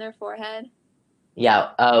hand on their forehead.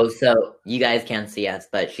 Yeah. Oh, so you guys can't see us,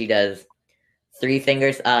 but she does 3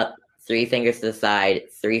 fingers up, 3 fingers to the side,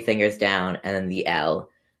 3 fingers down, and then the L.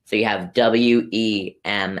 So you have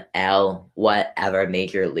WEML, whatever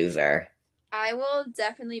major loser. I will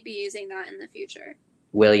definitely be using that in the future.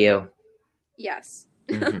 Will you? Yes.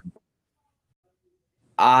 Mm-hmm.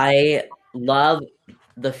 I love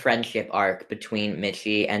the friendship arc between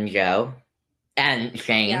Mitchie and Joe and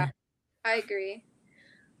Shane. Yeah, I agree.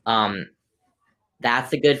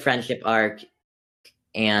 That's a good friendship arc,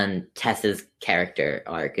 and Tess's character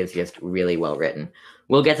arc is just really well written.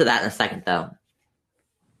 We'll get to that in a second, though.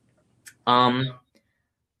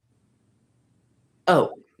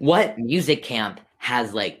 Oh, what music camp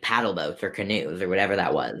has like paddle boats or canoes or whatever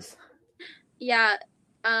that was? Yeah.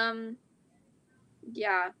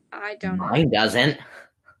 Yeah, I don't know. Mine doesn't.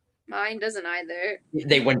 Mine doesn't either.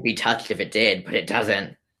 They wouldn't be touched if it did, but it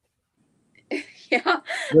doesn't. Yeah.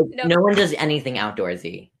 No one does anything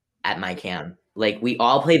outdoorsy at my camp. Like, we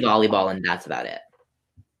all play volleyball and that's about it.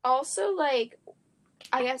 Also, like,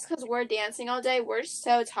 I guess because we're dancing all day, we're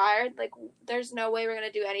so tired. Like, there's no way we're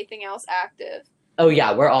gonna do anything else active. Oh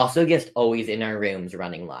yeah, we're also just always in our rooms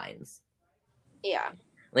running lines. Yeah.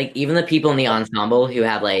 Like, even the people in the ensemble who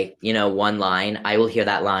have, like, you know, one line, I will hear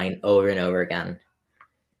that line over and over again.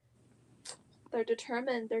 They're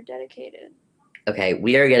determined. They're dedicated. Okay,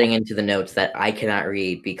 we are getting into the notes that I cannot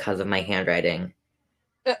read because of my handwriting.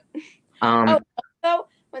 Also,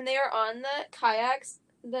 when they are on the kayaks,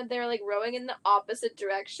 that they're like rowing in the opposite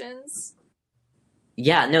directions.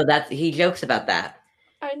 Yeah, no, he jokes about that.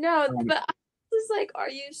 I know, but I was like, are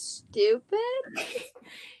you stupid?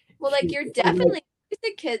 Well, like, you're definitely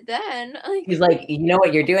a kid then. Like, He's like, you know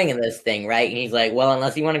what you're doing in this thing, right? And he's like, well,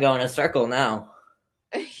 unless you want to go in a circle, no.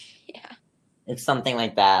 yeah. It's something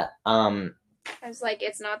like that. I was like,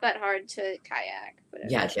 it's not that hard to kayak.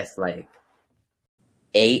 Yeah, just like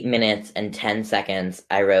 8 minutes and 10 seconds.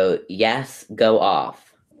 I wrote, yes, go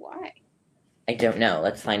off. Why? I don't know.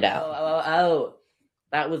 Let's find out. Oh.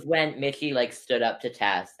 That was when Mitchie like stood up to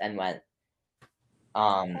Tess and went,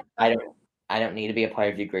 I don't need to be a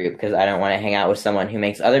part of your group because I don't want to hang out with someone who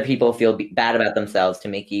makes other people feel bad about themselves to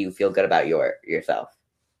make you feel good about yourself.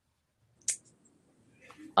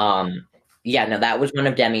 Yeah, no, that was one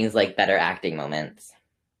of Demi's like better acting moments.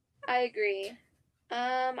 I agree.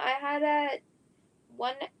 I had a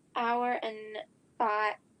 1 hour and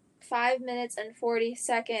 5 minutes and 40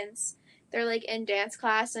 seconds. They're like in dance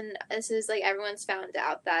class, and this is like everyone's found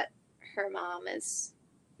out that her mom is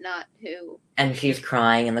not who. And she's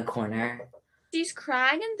crying in the corner. She's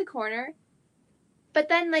crying in the corner, but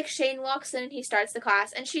then like Shane walks in and he starts the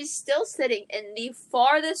class, and she's still sitting in the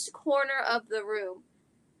farthest corner of the room.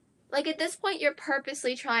 Like, at this point, you're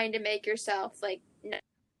purposely trying to make yourself like. No.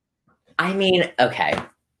 I mean, okay.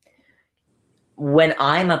 When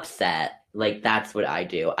I'm upset, like, that's what I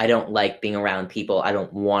do. I don't like being around people. I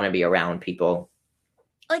don't want to be around people.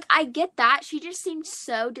 Like, I get that. She just seemed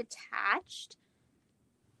so detached.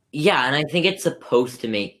 Yeah, and I think it's supposed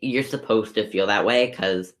to you're supposed to feel that way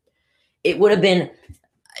because it would have been,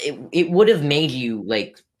 it would have made you,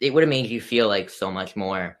 like, it would have made you feel like so much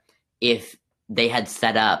more if they had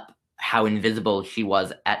set up how invisible she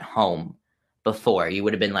was at home before. You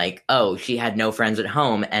would have been like, oh, she had no friends at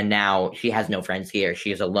home and now she has no friends here.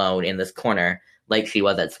 She is alone in this corner like she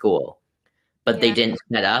was at school. But they didn't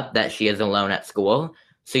set up that she is alone at school.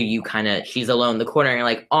 So you she's alone in the corner and you're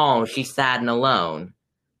like, oh, she's sad and alone.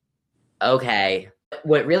 Okay.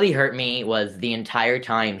 What really hurt me was the entire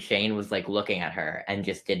time Shane was like looking at her and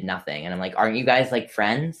just did nothing. And I'm like, aren't you guys like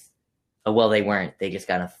friends? Oh, well, they weren't. They just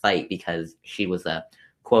got in a fight because she was a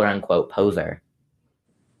quote unquote poser.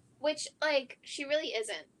 Which, like, she really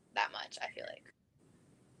isn't that much, I feel like.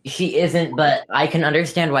 She isn't, but I can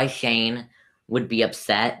understand why Shane would be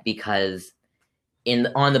upset because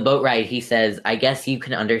on the boat ride, he says, I guess you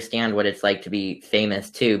can understand what it's like to be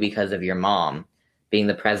famous too because of your mom being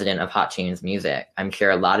the president of Hot Tunes Music. I'm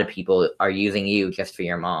sure a lot of people are using you just for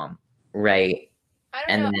your mom. Right. I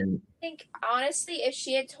don't know. I think, honestly, if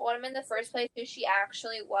she had told him in the first place who she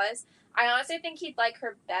actually was, I honestly think he'd like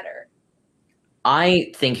her better.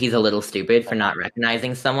 I think he's a little stupid for not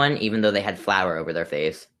recognizing someone, even though they had flour over their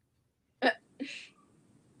face.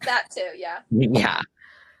 That too, yeah. Yeah.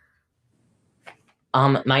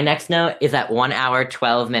 My next note is at 1 hour,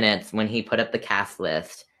 12 minutes when he put up the cast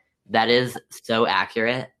list. That is so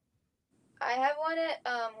accurate. I have one at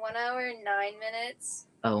 1 hour and 9 minutes.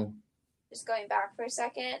 Oh. Just going back for a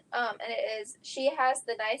second. And it is, she has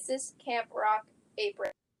the nicest Camp Rock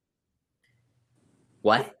apron.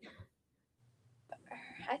 What?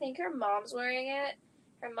 I think her mom's wearing it.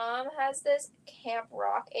 Her mom has this Camp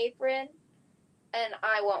Rock apron, and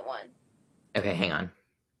I want one. Okay, hang on.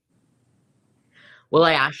 Well,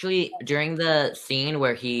 I actually, during the scene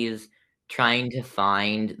where he's trying to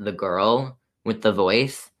find the girl with the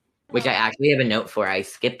voice, which I actually have a note for, I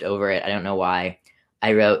skipped over it. I don't know why.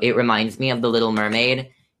 I wrote, it reminds me of The Little Mermaid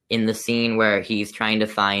in the scene where he's trying to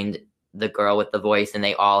find the girl with the voice, and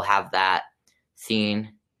they all have that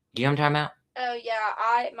scene. Do you know what I'm talking about? Oh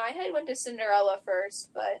yeah, my head went to Cinderella first,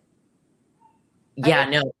 but yeah,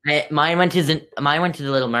 no, mine went to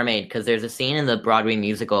The Little Mermaid because there's a scene in the Broadway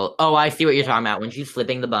musical. Oh, I see what you're talking about when she's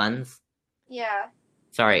flipping the buns. Yeah.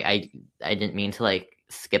 Sorry, I didn't mean to like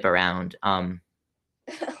skip around. And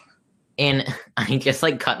I just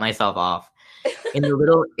like cut myself off. In the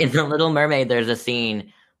Little Mermaid, there's a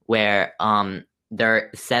scene where there are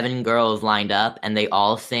 7 girls lined up and they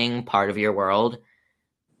all sing Part of Your World.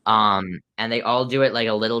 And they all do it like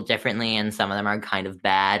a little differently, and some of them are kind of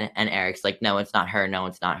bad. And Eric's like, no, it's not her. No,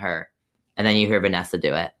 it's not her. And then you hear Vanessa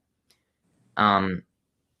do it.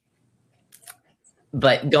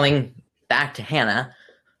 But going back to Hannah,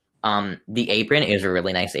 The apron is a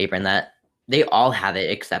really nice apron that they all have it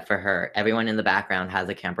except for her. Everyone in the background has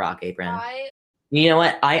a Camp Rock apron. You know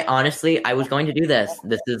what? I was going to do this.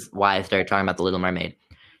 This is why I started talking about The Little Mermaid.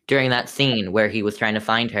 During that scene where he was trying to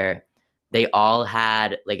find her, they all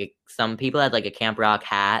had like some people had like a Camp Rock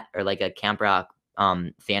hat or like a Camp Rock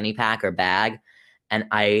fanny pack or bag, and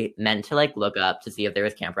I meant to like look up to see if there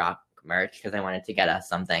was Camp Rock merch because I wanted to get us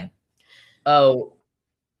something. Oh,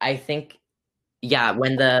 I think yeah,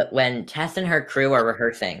 when Tess and her crew are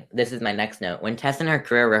rehearsing, this is my next note. When Tess and her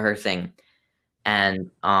crew are rehearsing and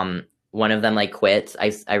one of them like quits,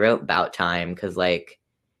 I wrote about time because like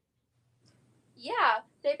Yeah,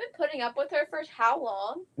 they've been putting up with her for how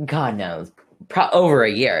long? God knows. Over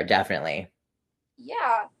a year, definitely.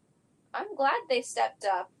 Yeah. I'm glad they stepped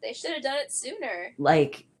up. They should have done it sooner.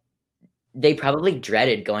 Like they probably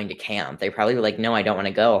dreaded going to camp. They probably were like, no, I don't want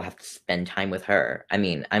to go. I'll have to spend time with her. I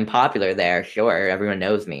mean, I'm popular there, sure. Everyone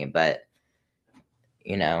knows me, but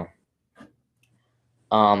you know.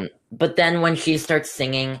 But then when she starts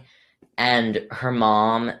singing and her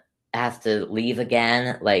mom has to leave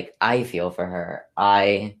again, like I feel for her.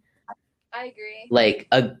 I agree. Like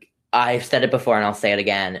I've said it before and I'll say it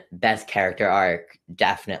again. Best character arc,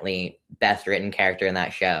 definitely best written character in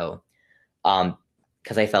that show.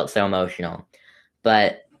 Because I felt so emotional.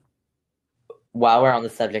 But while we're on the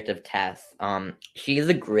subject of Tess, she is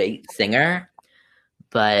a great singer,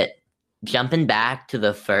 but jumping back to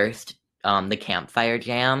the first, the campfire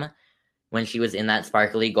jam, when she was in that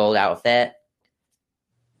sparkly gold outfit,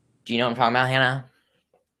 do you know what I'm talking about, Hannah?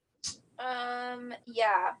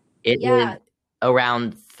 Yeah. It is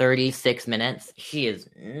around 36 minutes. She is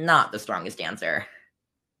not the strongest dancer.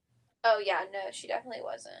 Oh yeah, no, she definitely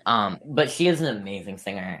wasn't. But she is an amazing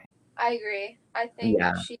singer. I agree. I think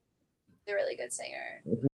she's a really good singer.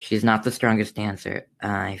 She's not the strongest dancer.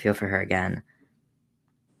 I feel for her again.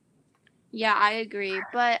 Yeah, I agree.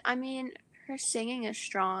 But I mean, her singing is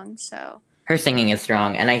strong, so. Her singing is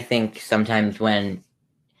strong, and I think sometimes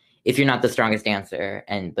if you're not the strongest dancer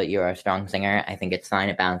but you're a strong singer, I think it's fine.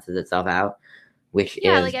 It balances itself out, which is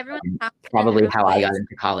like everyone probably how I got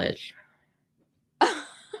into college.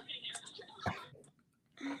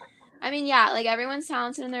 I mean, yeah, like everyone's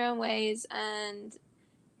talented in their own ways, and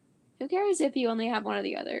who cares if you only have one or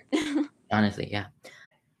the other? Honestly, yeah.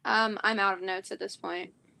 I'm out of notes at this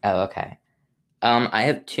point. Oh, okay. I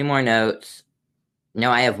have 2 more notes. No,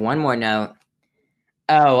 I have 1 more note.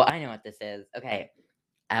 Oh, I know what this is. Okay.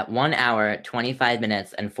 At 1 hour, 25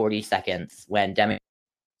 minutes, and 40 seconds, when Demi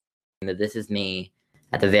This Is Me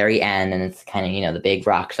at the very end, and it's kind of, the big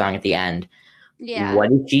rock song at the end. Yeah.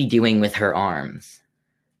 What is she doing with her arms?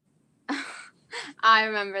 I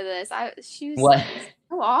remember this. She was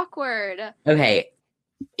so awkward. Okay.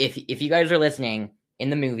 If you guys are listening, in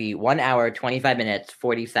the movie, 1 hour, 25 minutes,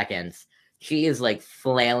 40 seconds, she is like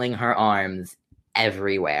flailing her arms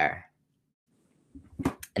everywhere.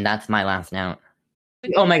 And that's my last note.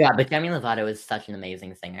 Oh my god, but Demi Lovato is such an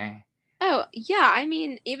amazing singer. Oh, yeah. I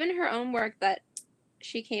mean, even her own work that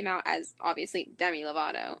she came out as, obviously, Demi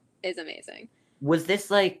Lovato is amazing. Was this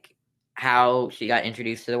like how she got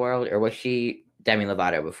introduced to the world, or was she Demi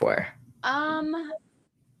Lovato before?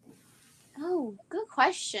 Oh, good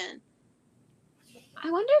question.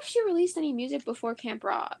 I wonder if she released any music before Camp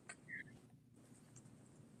Rock.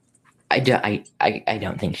 I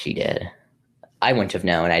don't think she did. I wouldn't have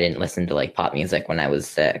known. I didn't listen to like pop music when I was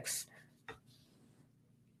 6.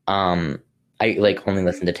 I like only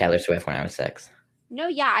listened to Taylor Swift when I was 6. No,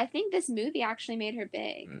 yeah, I think this movie actually made her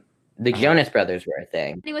big. The Jonas Brothers were a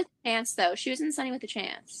thing. Sunny with a Chance, though. She was in Sunny with a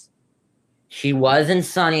Chance. She was in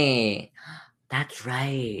Sunny. That's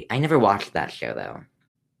right. I never watched that show though.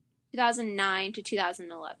 2009 to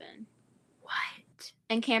 2011. What?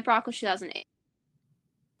 And Camp Rock was 2008.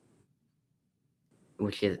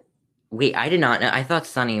 Which is... Wait, I did not know. I thought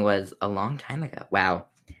Sunny was a long time ago. Wow.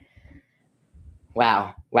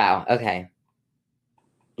 Okay.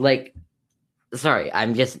 Like, sorry,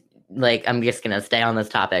 I'm just gonna stay on this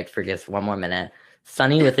topic for just 1 more minute.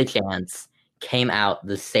 Sunny with a Chance came out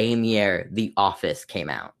the same year The Office came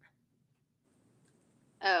out.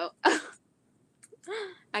 Oh.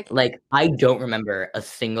 I don't remember a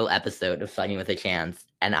single episode of Sunny with a Chance,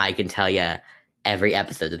 and I can tell you every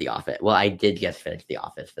episode of The Office. Well, I did just finish The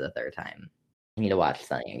Office for the 3rd time. I need to watch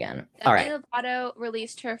Sunny again. All right. Demi Lovato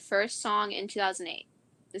released her first song in 2008,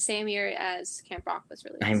 the same year as Camp Rock was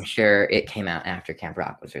released. I'm sure it came out after Camp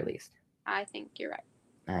Rock was released. I think you're right.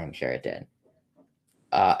 I'm sure it did.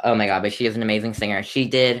 Oh my god, but she is an amazing singer. She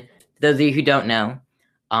did, those of you who don't know,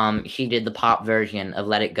 she did the pop version of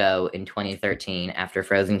Let It Go in 2013 after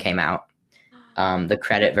Frozen came out. The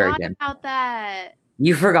credit version. About that.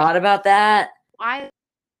 You forgot about that? I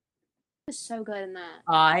was so good in that.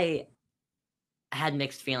 I had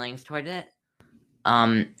mixed feelings toward it.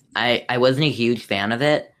 I wasn't a huge fan of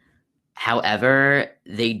it. However,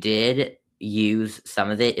 they did use some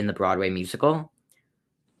of it in the Broadway musical.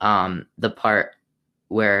 The part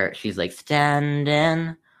where she's like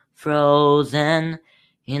standing frozen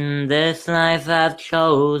in this life I've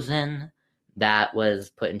chosen, that was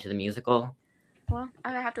put into the musical. Well,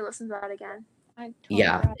 I'm gonna have to listen to that again. I totally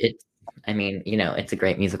Yeah, forgot. it's a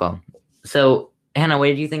great musical. So, Hannah, what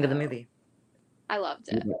did you think of the movie? I loved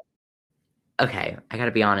it. Okay, I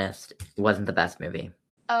gotta be honest, it wasn't the best movie.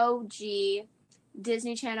 OG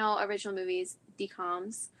Disney Channel original movies,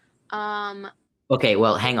 DComs. Okay,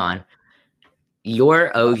 well, hang on.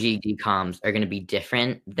 Your OG DComs are gonna be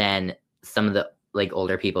different than some of the like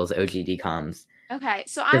older people's OG DComs. Okay,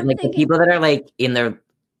 so 'Cause, I'm like the thinking people that are like in their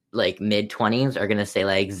like mid-20s are gonna say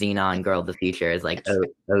like Xenon Girl of the Future is like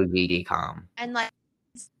OG DCom. and like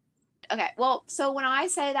okay, well, so when I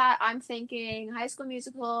say that, I'm thinking High School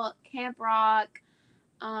Musical, Camp Rock,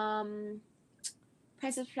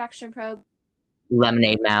 Princess Protection Program,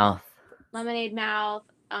 Lemonade Mouth. Lemonade Mouth,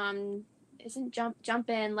 isn't Jump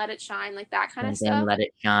In, Let It Shine, like that kind of Jump In, stuff. Let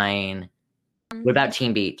It Shine. What about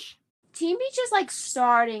Teen Beach? Teen Beach is like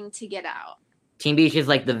starting to get out. Teen Beach is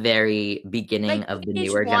like the very beginning Like of the Teen Beach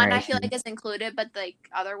newer 1, generation. I feel like is included, but like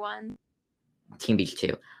other one. Teen Beach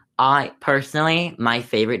 2. I personally, my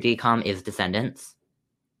favorite DCOM is Descendants.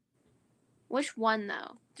 Which one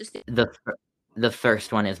though? Just the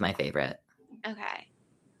first one is my favorite. okay.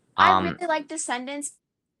 I really like Descendants.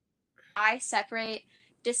 I separate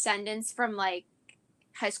Descendants from like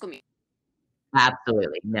High School Musical.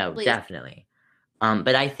 Absolutely. No, definitely.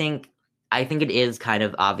 But I think it is kind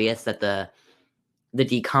of obvious that the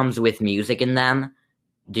DComs with music in them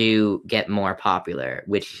do get more popular,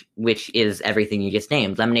 which is everything you just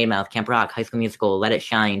named. Lemonade Mouth, Camp Rock, High School Musical, Let It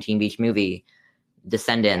Shine, Teen Beach Movie,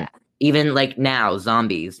 Descendant. Yeah. Even like now,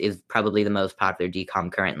 Zombies is probably the most popular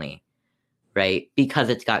DCOM currently, right? Because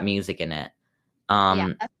it's got music in it.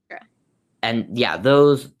 Yeah, that's true. And yeah,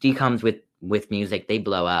 those DComs with music, they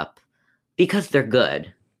blow up because they're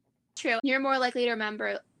good. True. You're more likely to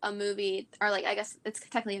remember a movie, or like I guess it's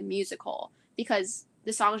technically a musical, because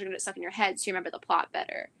the songs are going to get stuck in your head, so you remember the plot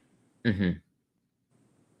better. Mm-hmm.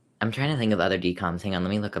 I'm trying to think of other DComs. Hang on, let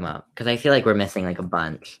me look them up, because I feel like we're missing like a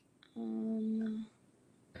bunch.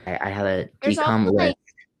 I have a DCOM list. Like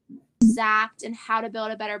Zapped and How to Build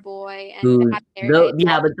a Better Boy and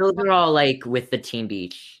yeah, but those are all like with the Teen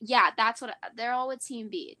Beach. Yeah, that's what they're all with Teen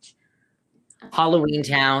Beach. Halloween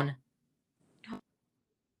Town.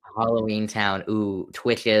 Ooh,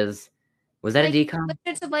 Twitches. Was that like, a DCOM?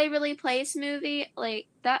 It's a Waverly Place movie, like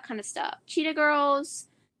that kind of stuff. Cheetah Girls.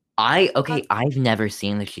 I've never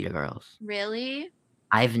seen the Cheetah Girls. Really?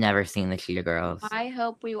 I've never seen the Cheetah Girls. I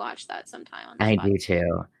hope we watch that sometime on this podcast. Do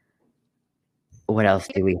too. What else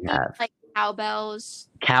do we have? Like Cowbells.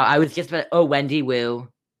 I was just about Wendy Wu.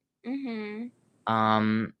 Mm-hmm.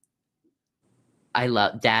 I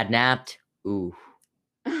love Dad Napped. Ooh.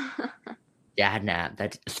 Dad Nap.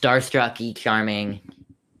 That's Starstruck, Charming.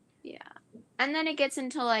 Yeah. And then it gets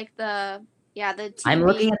into like the TV. I'm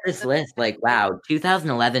looking at this list like, wow,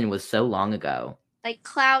 2011 was so long ago. Like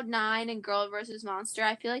Cloud 9 and Girl vs. Monster.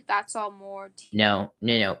 I feel like that's all more No.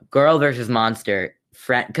 Girl vs. Monster.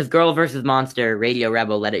 Because Girl vs. Monster, Radio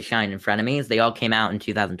Rebel, Let It Shine, and Frenemies, they all came out in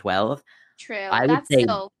 2012. True. I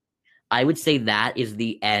would say that is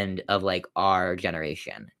the end of like our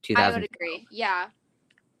generation. I would agree. Yeah.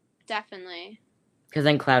 Definitely. Because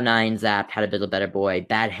then Cloud 9, Zapped, How to Build a Better Boy,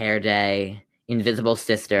 Bad Hair Day, Invisible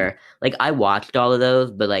Sister. Like I watched all of those,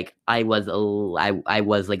 but like I was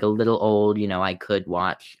like a little old, I could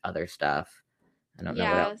watch other stuff. I don't know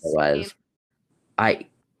what else it was.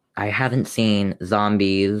 I haven't seen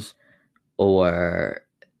Zombies or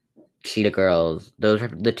Cheetah Girls. Those are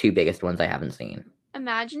the two biggest ones I haven't seen.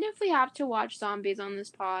 Imagine if we have to watch Zombies on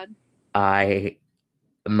this pod. I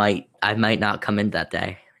might not come in that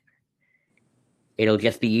day. It'll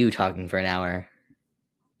just be you talking for an hour.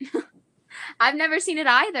 I've never seen it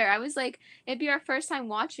either. I was like, it'd be our first time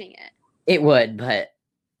watching it. It would, but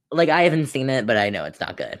like I haven't seen it, but I know it's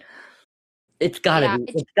not good. It's gotta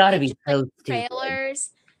be so stupid.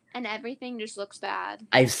 Trailers and everything just looks bad.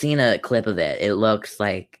 I've seen a clip of it. It looks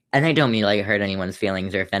like, and I don't mean like hurt anyone's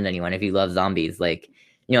feelings or offend anyone. If you love zombies, like,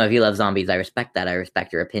 if you love zombies, I respect that. I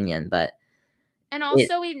respect your opinion, but. And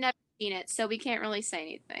also, we've never seen it, so we can't really say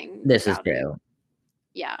anything. This is true.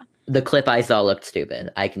 Yeah. The clip I saw looked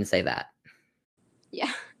stupid. I can say that.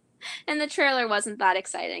 Yeah. And the trailer wasn't that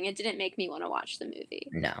exciting. It didn't make me want to watch the movie.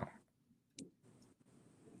 No.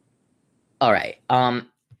 All right.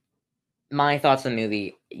 My thoughts on the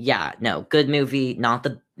movie. Yeah, no, good movie. Not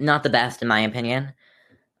the best in my opinion.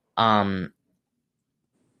 And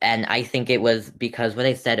I think it was because what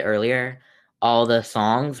I said earlier, all the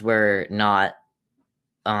songs were not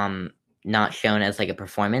shown as like a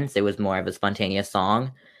performance. It was more of a spontaneous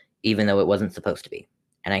song, even though it wasn't supposed to be.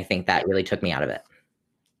 And I think that really took me out of it.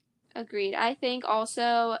 Agreed. I think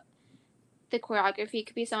also the choreography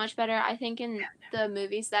could be so much better. I think in the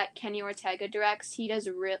movies that Kenny Ortega directs, he does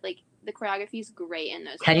like the choreography is great in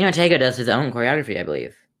those. Kenny Ortega does his own choreography, I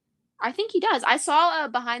believe. I think he does. I saw a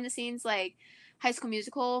behind the scenes like High School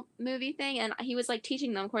Musical movie thing, and he was like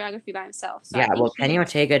teaching them choreography by himself. So yeah, well, Kenny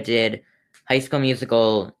Ortega did High School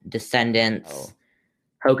Musical, Descendants,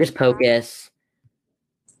 Hocus Pocus,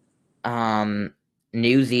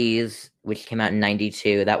 Newsies, which came out in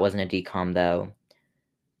 '92. That wasn't a DCOM though.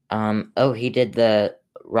 He did the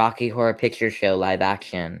Rocky Horror Picture Show live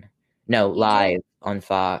action. No, live on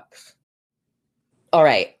Fox. All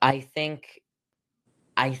right, I think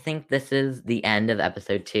this is the end of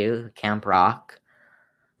episode 2, Camp Rock.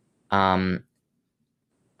 I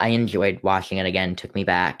enjoyed watching it again. Took me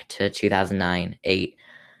back to 2009, 8.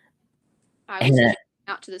 I was listening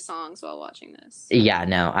out to the songs while watching this. Yeah,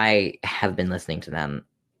 no, I have been listening to them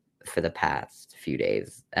for the past few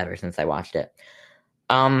days, ever since I watched it.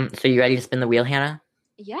 So you ready to spin the wheel, Hannah?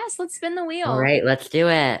 Yes, let's spin the wheel. All right, let's do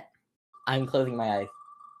it. I'm closing my eyes.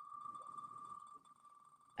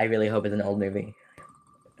 I really hope it's an old movie.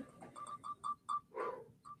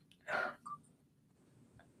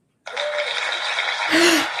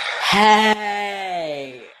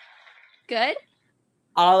 Hey! Good?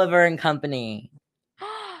 Oliver and Company.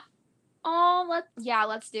 Oh,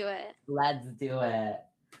 let's do it. Let's do it.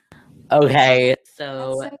 Okay,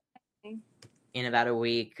 so That's so exciting. In about a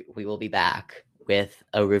week, we will be back with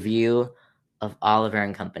a review of Oliver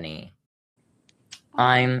and Company.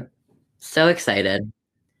 I'm so excited.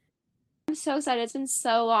 I'm so excited. It's been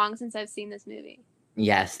so long since I've seen this movie.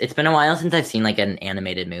 Yes, it's been a while since I've seen like an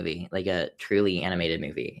animated movie, like a truly animated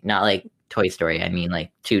movie. Not like Toy Story, I mean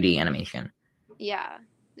like 2D animation. Yeah.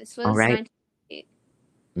 This was All right.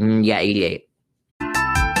 1988. Yeah, 88.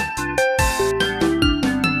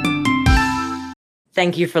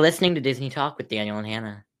 Thank you for listening to Disney Talk with Daniel and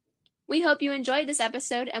Hannah. We hope you enjoyed this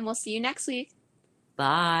episode, and we'll see you next week.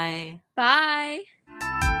 Bye. Bye.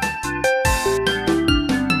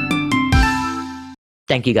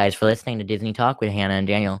 Thank you guys for listening to Disney Talk with Hannah and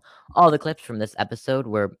Daniel. All the clips from this episode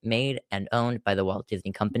were made and owned by the Walt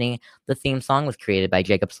Disney Company. The theme song was created by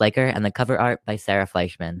Jacob Slaker and the cover art by Sarah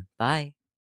Fleischman. Bye.